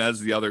and you've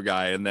mezzed the other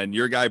guy, and then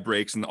your guy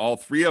breaks and all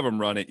 3 of them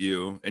run at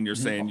you, and you're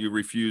saying you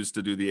refuse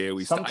to do the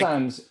AoE stun.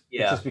 Sometimes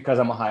it's just because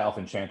I'm a high elf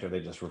enchanter, they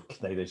just want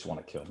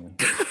to kill me.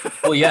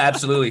 Well, yeah,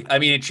 absolutely. I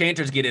mean,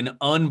 enchanters get an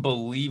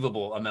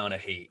unbelievable amount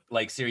of hate.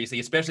 Like seriously,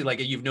 especially like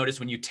you've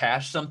noticed when you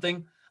tash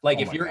something. Like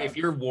if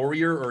your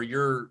warrior or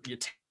your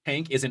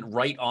tank isn't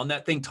right on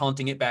that thing,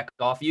 taunting it back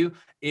off you,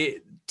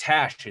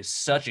 tash is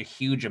such a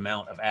huge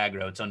amount of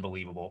aggro. It's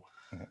unbelievable.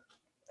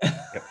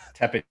 Yep.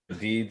 Tepid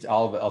deeds,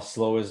 all of it.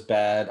 Slow is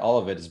bad. All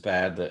of it is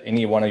bad.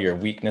 Any one of your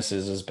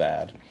weaknesses is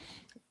bad.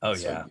 Oh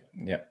so,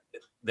 yeah.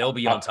 They'll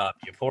be on top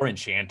of you. Poor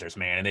enchanters,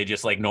 man. And they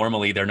just like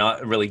normally they're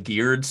not really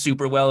geared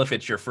super well if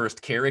it's your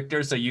first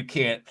character, so you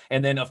can't.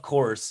 And then of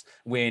course,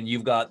 when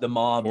you've got the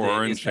mob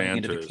that is coming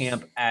into the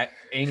camp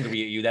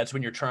angry at you, that's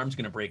when your charm's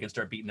going to break and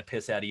start beating the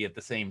piss out of you at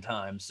the same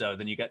time. So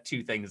then you got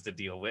 2 things to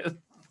deal with.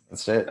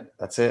 That's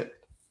it.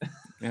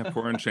 Yeah,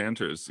 poor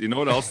enchanters. You know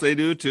what else they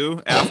do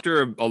too?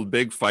 After a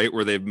big fight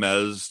where they've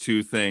mezzed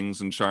 2 things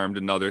and charmed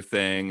another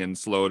thing and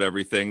slowed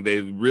everything,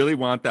 they really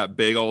want that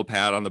big old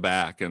pat on the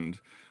back. And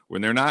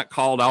when they're not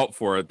called out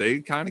for it,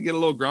 they kind of get a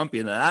little grumpy.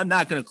 And I'm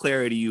not going to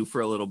clear it to you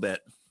for a little bit.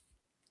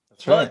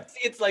 That's right. Well,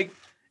 see, it's like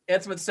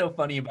that's what's so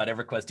funny about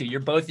EverQuest too.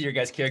 Both of your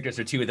guys' characters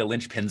are 2 of the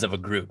linchpins of a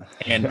group,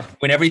 and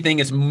when everything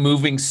is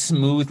moving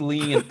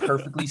smoothly and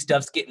perfectly,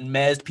 stuff's getting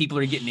mezzed, people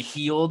are getting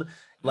healed,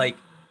 like.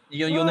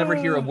 You'll never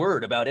hear a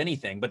word about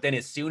anything, but then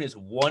as soon as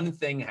one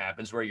thing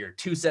happens where you're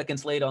 2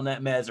 seconds late on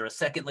that mez or a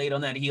second late on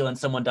that heal and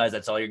someone dies,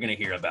 that's all you're going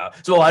to hear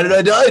about. So why did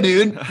I die,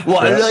 dude?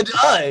 Why did I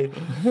die?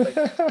 Like,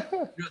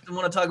 you don't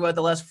want to talk about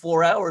the last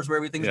 4 hours where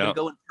everything's been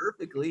going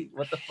perfectly.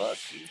 What the fuck?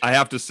 Dude? I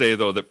have to say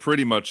though, that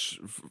pretty much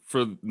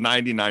for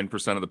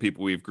 99% of the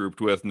people we've grouped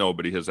with,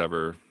 nobody has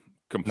ever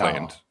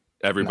complained. No.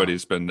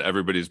 Everybody's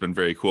been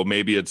very cool.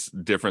 Maybe it's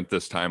different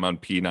this time on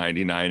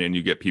P99 and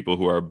you get people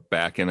who are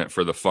back in it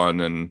for the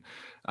fun, and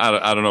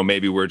I don't know,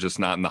 maybe we're just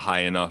not in the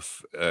high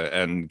enough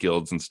end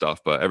guilds and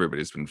stuff, but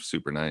everybody's been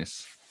super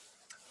nice.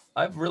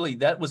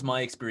 That was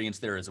my experience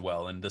there as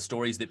well. And the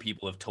stories that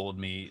people have told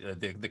me,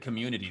 the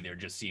community there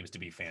just seems to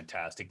be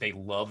fantastic. They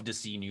love to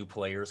see new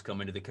players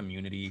come into the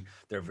community.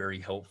 They're very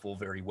helpful,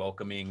 very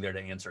welcoming, there to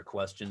answer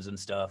questions and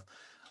stuff.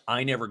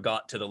 I never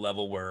got to the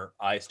level where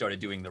I started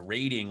doing the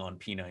raiding on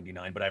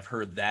P99, but I've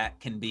heard that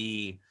can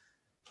be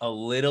a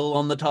little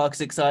on the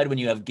toxic side when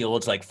you have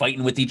guilds like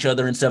fighting with each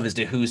other and stuff as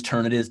to whose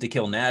turn it is to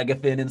kill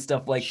Nagafin and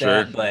stuff like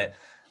that. But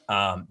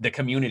the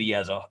community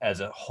as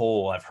a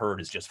whole, I've heard,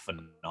 is just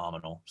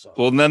phenomenal. So.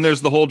 Well, and then there's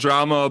the whole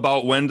drama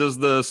about when does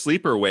the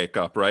sleeper wake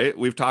up, right?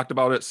 We've talked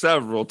about it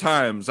several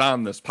times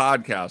on this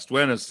podcast.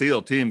 When is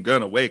SEAL Team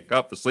gonna wake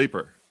up the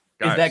sleeper?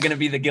 Guys. Is that gonna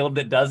be the guild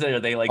that does it? Or are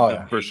they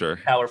like for sure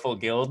powerful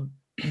guild?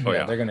 Oh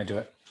yeah, they're gonna do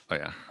it. Oh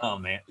yeah. Oh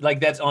man,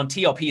 like that's on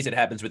TLPs. It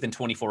happens within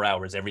 24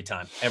 hours every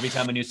time. Every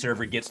time a new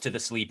server gets to the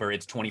sleeper,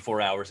 it's 24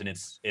 hours and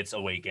it's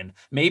awakened.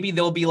 Maybe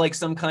there'll be like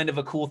some kind of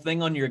a cool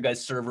thing on your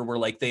guys' server where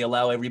like they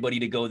allow everybody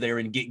to go there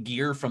and get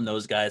gear from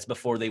those guys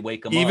before they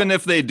wake them up. Even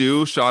if they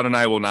do, Sean and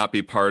I will not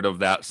be part of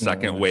that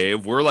second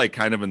wave. We're like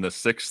kind of in the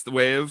 6th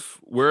wave.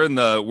 We're in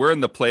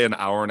the play an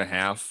hour and a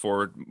half,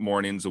 4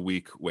 mornings a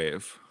week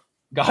wave.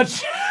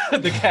 Gotcha.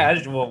 The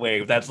casual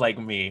wave. That's like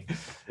me.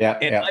 Yeah.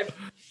 And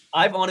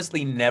I've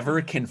honestly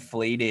never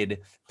conflated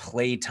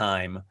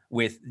playtime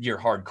with your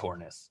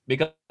hardcoreness,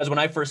 because when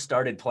I first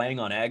started playing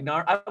on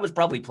Agnar, I was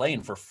probably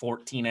playing for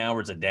 14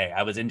 hours a day.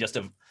 I was in just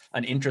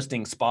an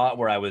interesting spot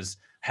where I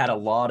had a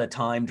lot of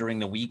time during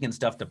the week and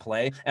stuff to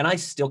play. And I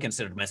still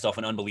considered myself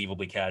an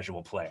unbelievably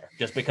casual player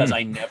just because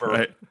I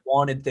never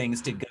wanted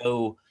things to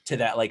go to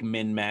that like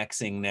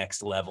min-maxing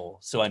next level.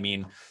 So, I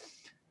mean,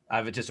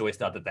 I've just always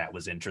thought that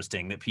was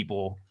interesting, that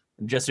people,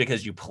 just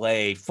because you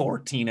play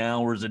 14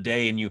 hours a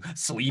day and you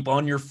sleep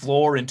on your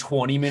floor in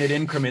 20-minute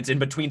increments in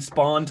between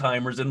spawn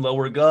timers and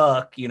lower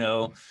Guck, you're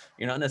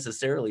not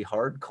necessarily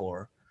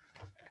hardcore.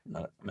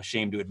 I'm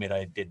ashamed to admit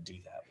I did do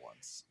that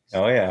once.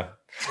 Oh yeah.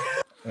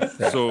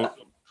 So,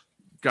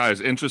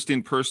 guys,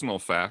 interesting personal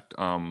fact.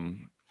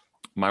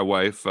 My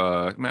wife,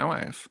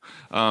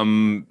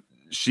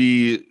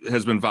 she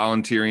has been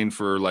volunteering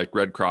for like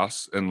Red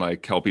Cross and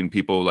like helping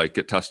people like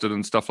get tested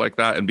and stuff like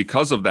that. And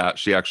because of that,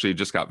 she actually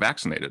just got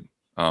vaccinated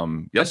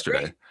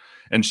yesterday.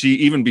 And she,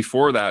 even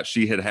before that,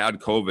 she had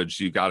COVID.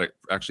 She got it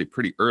actually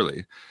pretty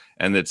early.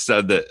 And it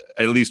said that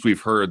at least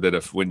we've heard that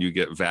if when you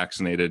get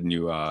vaccinated and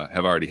you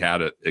have already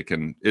had it, it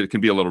can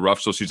be a little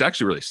rough. So she's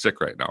actually really sick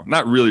right now.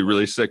 Not really,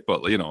 really sick,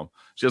 but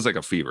she has like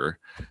a fever.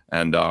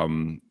 And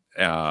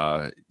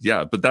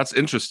yeah, but that's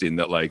interesting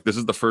that like this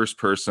is the first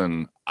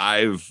person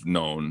I've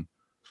known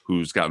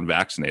who's gotten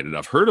vaccinated.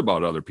 I've heard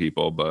about other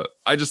people, but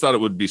I just thought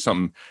it would be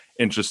something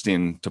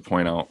interesting to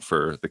point out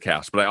for the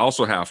cast. But I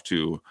also have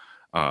to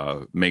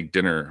make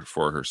dinner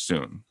for her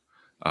soon.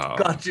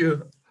 Got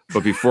you.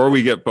 But before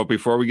we get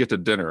to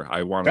dinner,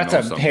 I want to know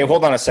something. Hey,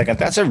 hold on a second.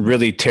 That's a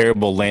really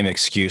terrible, lame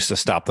excuse to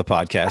stop the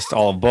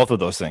podcast. Both of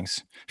those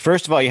things.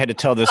 First of all, you had to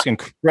tell this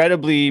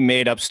incredibly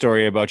made up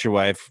story about your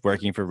wife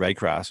working for Red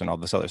Cross and all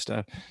this other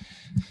stuff.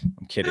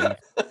 I'm kidding.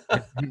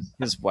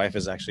 His wife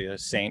is actually a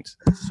saint.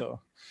 So,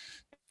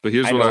 but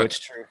here's it's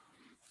true.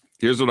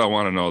 Here's what I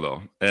want to know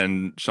though.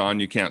 And Sean,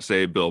 you can't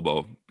say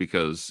Bilbo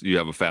because you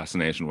have a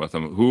fascination with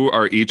him. Who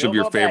are each of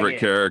your favorite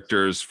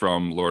characters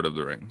from Lord of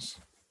the Rings?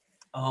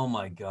 Oh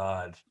my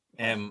God.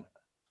 And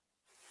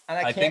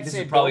I think this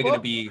is probably going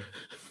to be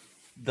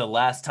the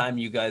last time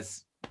you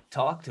guys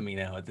talk to me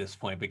now at this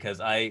point,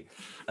 because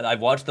I've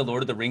watched the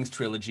Lord of the Rings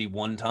trilogy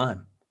one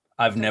time.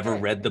 I've never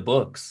read the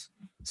books.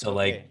 So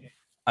I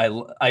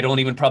don't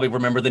even probably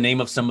remember the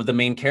name of some of the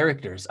main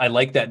characters. I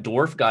like that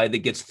dwarf guy that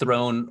gets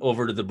thrown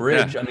over to the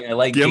bridge. Yeah. I mean, I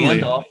like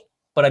Gimli. Gandalf,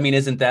 but I mean,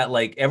 isn't that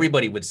like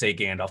everybody would say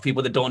Gandalf?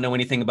 People that don't know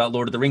anything about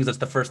Lord of the Rings, that's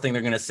the first thing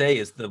they're going to say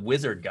is the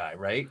wizard guy,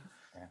 right?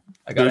 Yeah.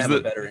 I got to have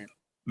a better.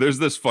 There's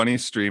this funny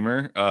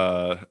streamer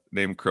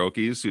named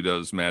Crokies who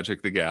does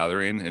Magic the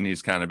Gathering, and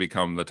he's kind of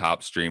become the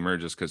top streamer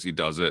just because he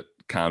does it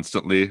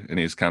constantly, and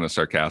he's kind of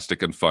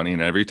sarcastic and funny.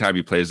 And every time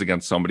he plays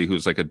against somebody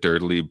who's like a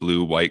dirtily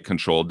blue-white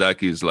control deck,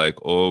 he's like,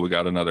 "Oh, we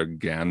got another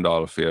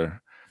Gandalf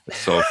here." It's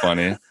so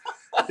funny.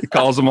 He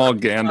calls them all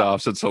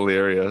Gandalfs. It's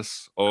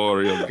hilarious. Oh,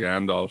 real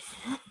Gandalf.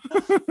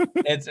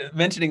 It's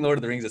mentioning Lord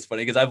of the Rings is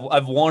funny because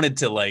I've wanted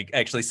to like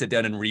actually sit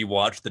down and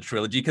rewatch the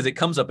trilogy because it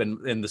comes up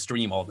in the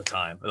stream all the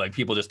time. Like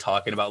people just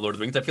talking about Lord of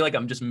the Rings. I feel like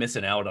I'm just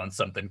missing out on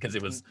something because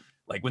it was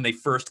like when they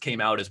first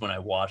came out is when I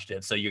watched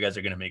it. So you guys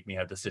are gonna make me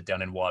have to sit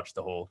down and watch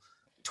the whole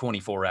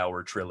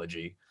 24-hour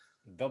trilogy.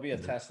 There'll be a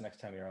test next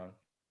time you're on.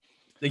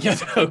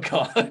 Yes. Oh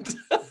God.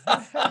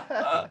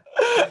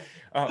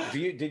 Do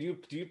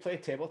you play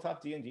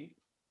tabletop D&D?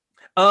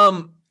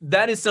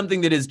 That is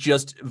something that has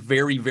just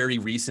very, very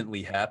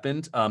recently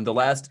happened. The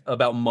last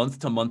about month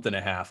to month and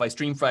a half. I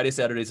stream Friday,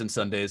 Saturdays, and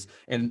Sundays,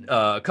 and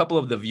a couple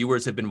of the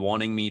viewers have been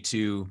wanting me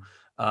to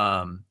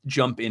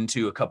jump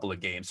into a couple of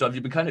games. So I've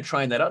been kind of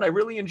trying that out. I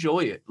really enjoy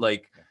it.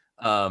 Like,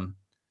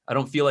 I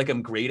don't feel like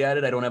I'm great at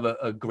it. I don't have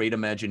a great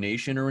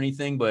imagination or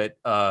anything, but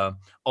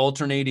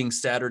alternating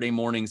Saturday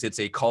mornings, it's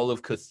a Call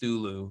of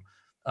Cthulhu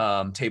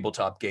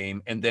tabletop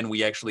game, and then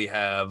we actually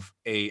have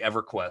a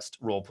EverQuest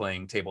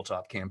role-playing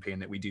tabletop campaign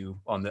that we do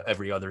on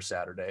every other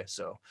Saturday.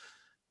 So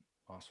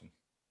awesome.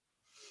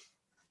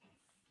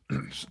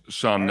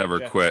 Sean never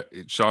quit.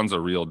 Sean's a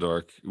real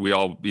dork. We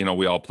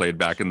all played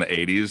back in the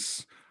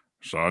 80s.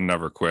 Sean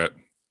never quit.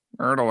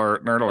 Nerd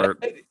alert, nerd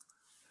alert.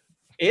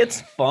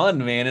 It's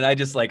fun, man. And I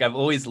just I've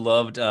always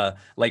loved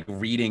like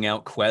reading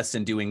out quests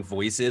and doing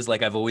voices.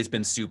 Like I've always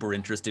been super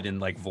interested in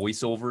like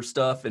voiceover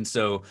stuff. And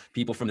so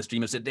people from the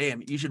stream have said,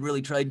 damn, you should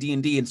really try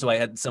D&D. And so I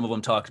had some of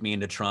them talk me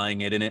into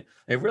trying it. And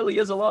it really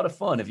is a lot of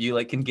fun. If you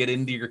like can get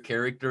into your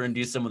character and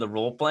do some of the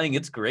role playing,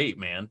 it's great,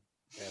 man.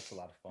 Yeah, it's a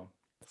lot of fun.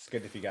 It's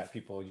good if you got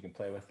people you can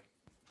play with.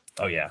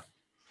 Oh yeah.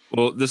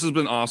 Well, this has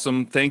been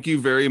awesome. Thank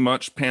you very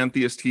much,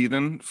 Pantheist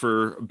Heathen,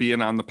 for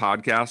being on the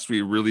podcast.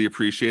 We really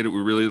appreciate it. We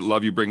really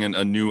love you bringing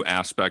a new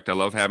aspect. I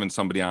love having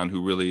somebody on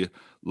who really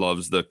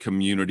loves the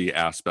community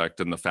aspect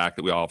and the fact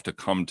that we all have to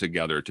come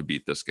together to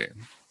beat this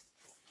game.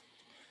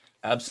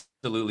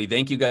 Absolutely.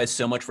 Thank you guys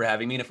so much for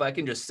having me. And if I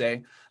can just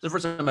say, the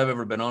first time I've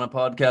ever been on a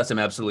podcast, I'm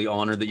absolutely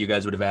honored that you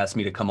guys would have asked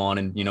me to come on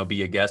and,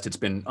 be a guest. It's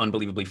been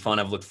unbelievably fun.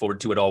 I've looked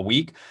forward to it all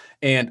week.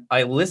 And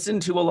I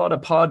listen to a lot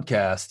of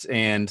podcasts,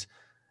 and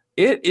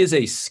it is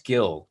a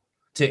skill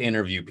to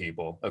interview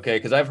people. Okay.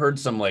 Cause I've heard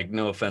some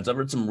no offense, I've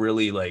heard some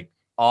really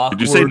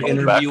awkward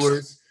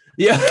interviewers.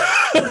 Yeah.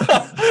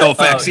 No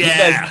effects.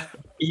 Yeah.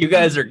 You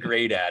guys are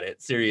great at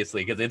it.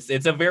 Seriously. Cause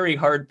it's a very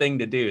hard thing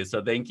to do.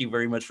 So thank you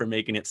very much for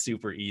making it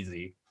super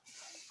easy.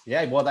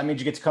 Yeah. Well, that means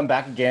you get to come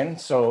back again.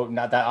 So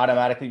not that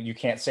automatically you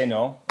can't say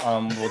no.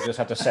 We'll just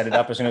have to set it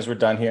up as soon as we're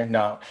done here.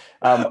 No.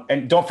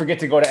 And don't forget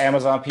to go to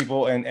Amazon,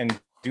 people, and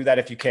do that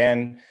if you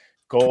can.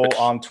 Go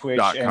on Twitch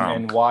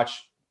and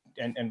watch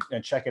and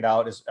check it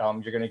out.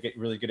 You're going to get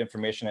really good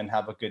information and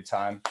have a good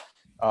time.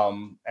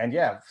 And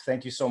yeah,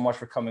 thank you so much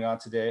for coming on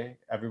today.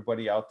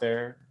 Everybody out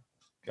there,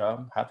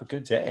 have a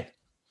good day.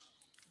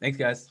 Thanks,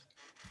 guys.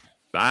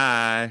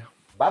 Bye.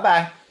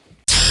 Bye-bye.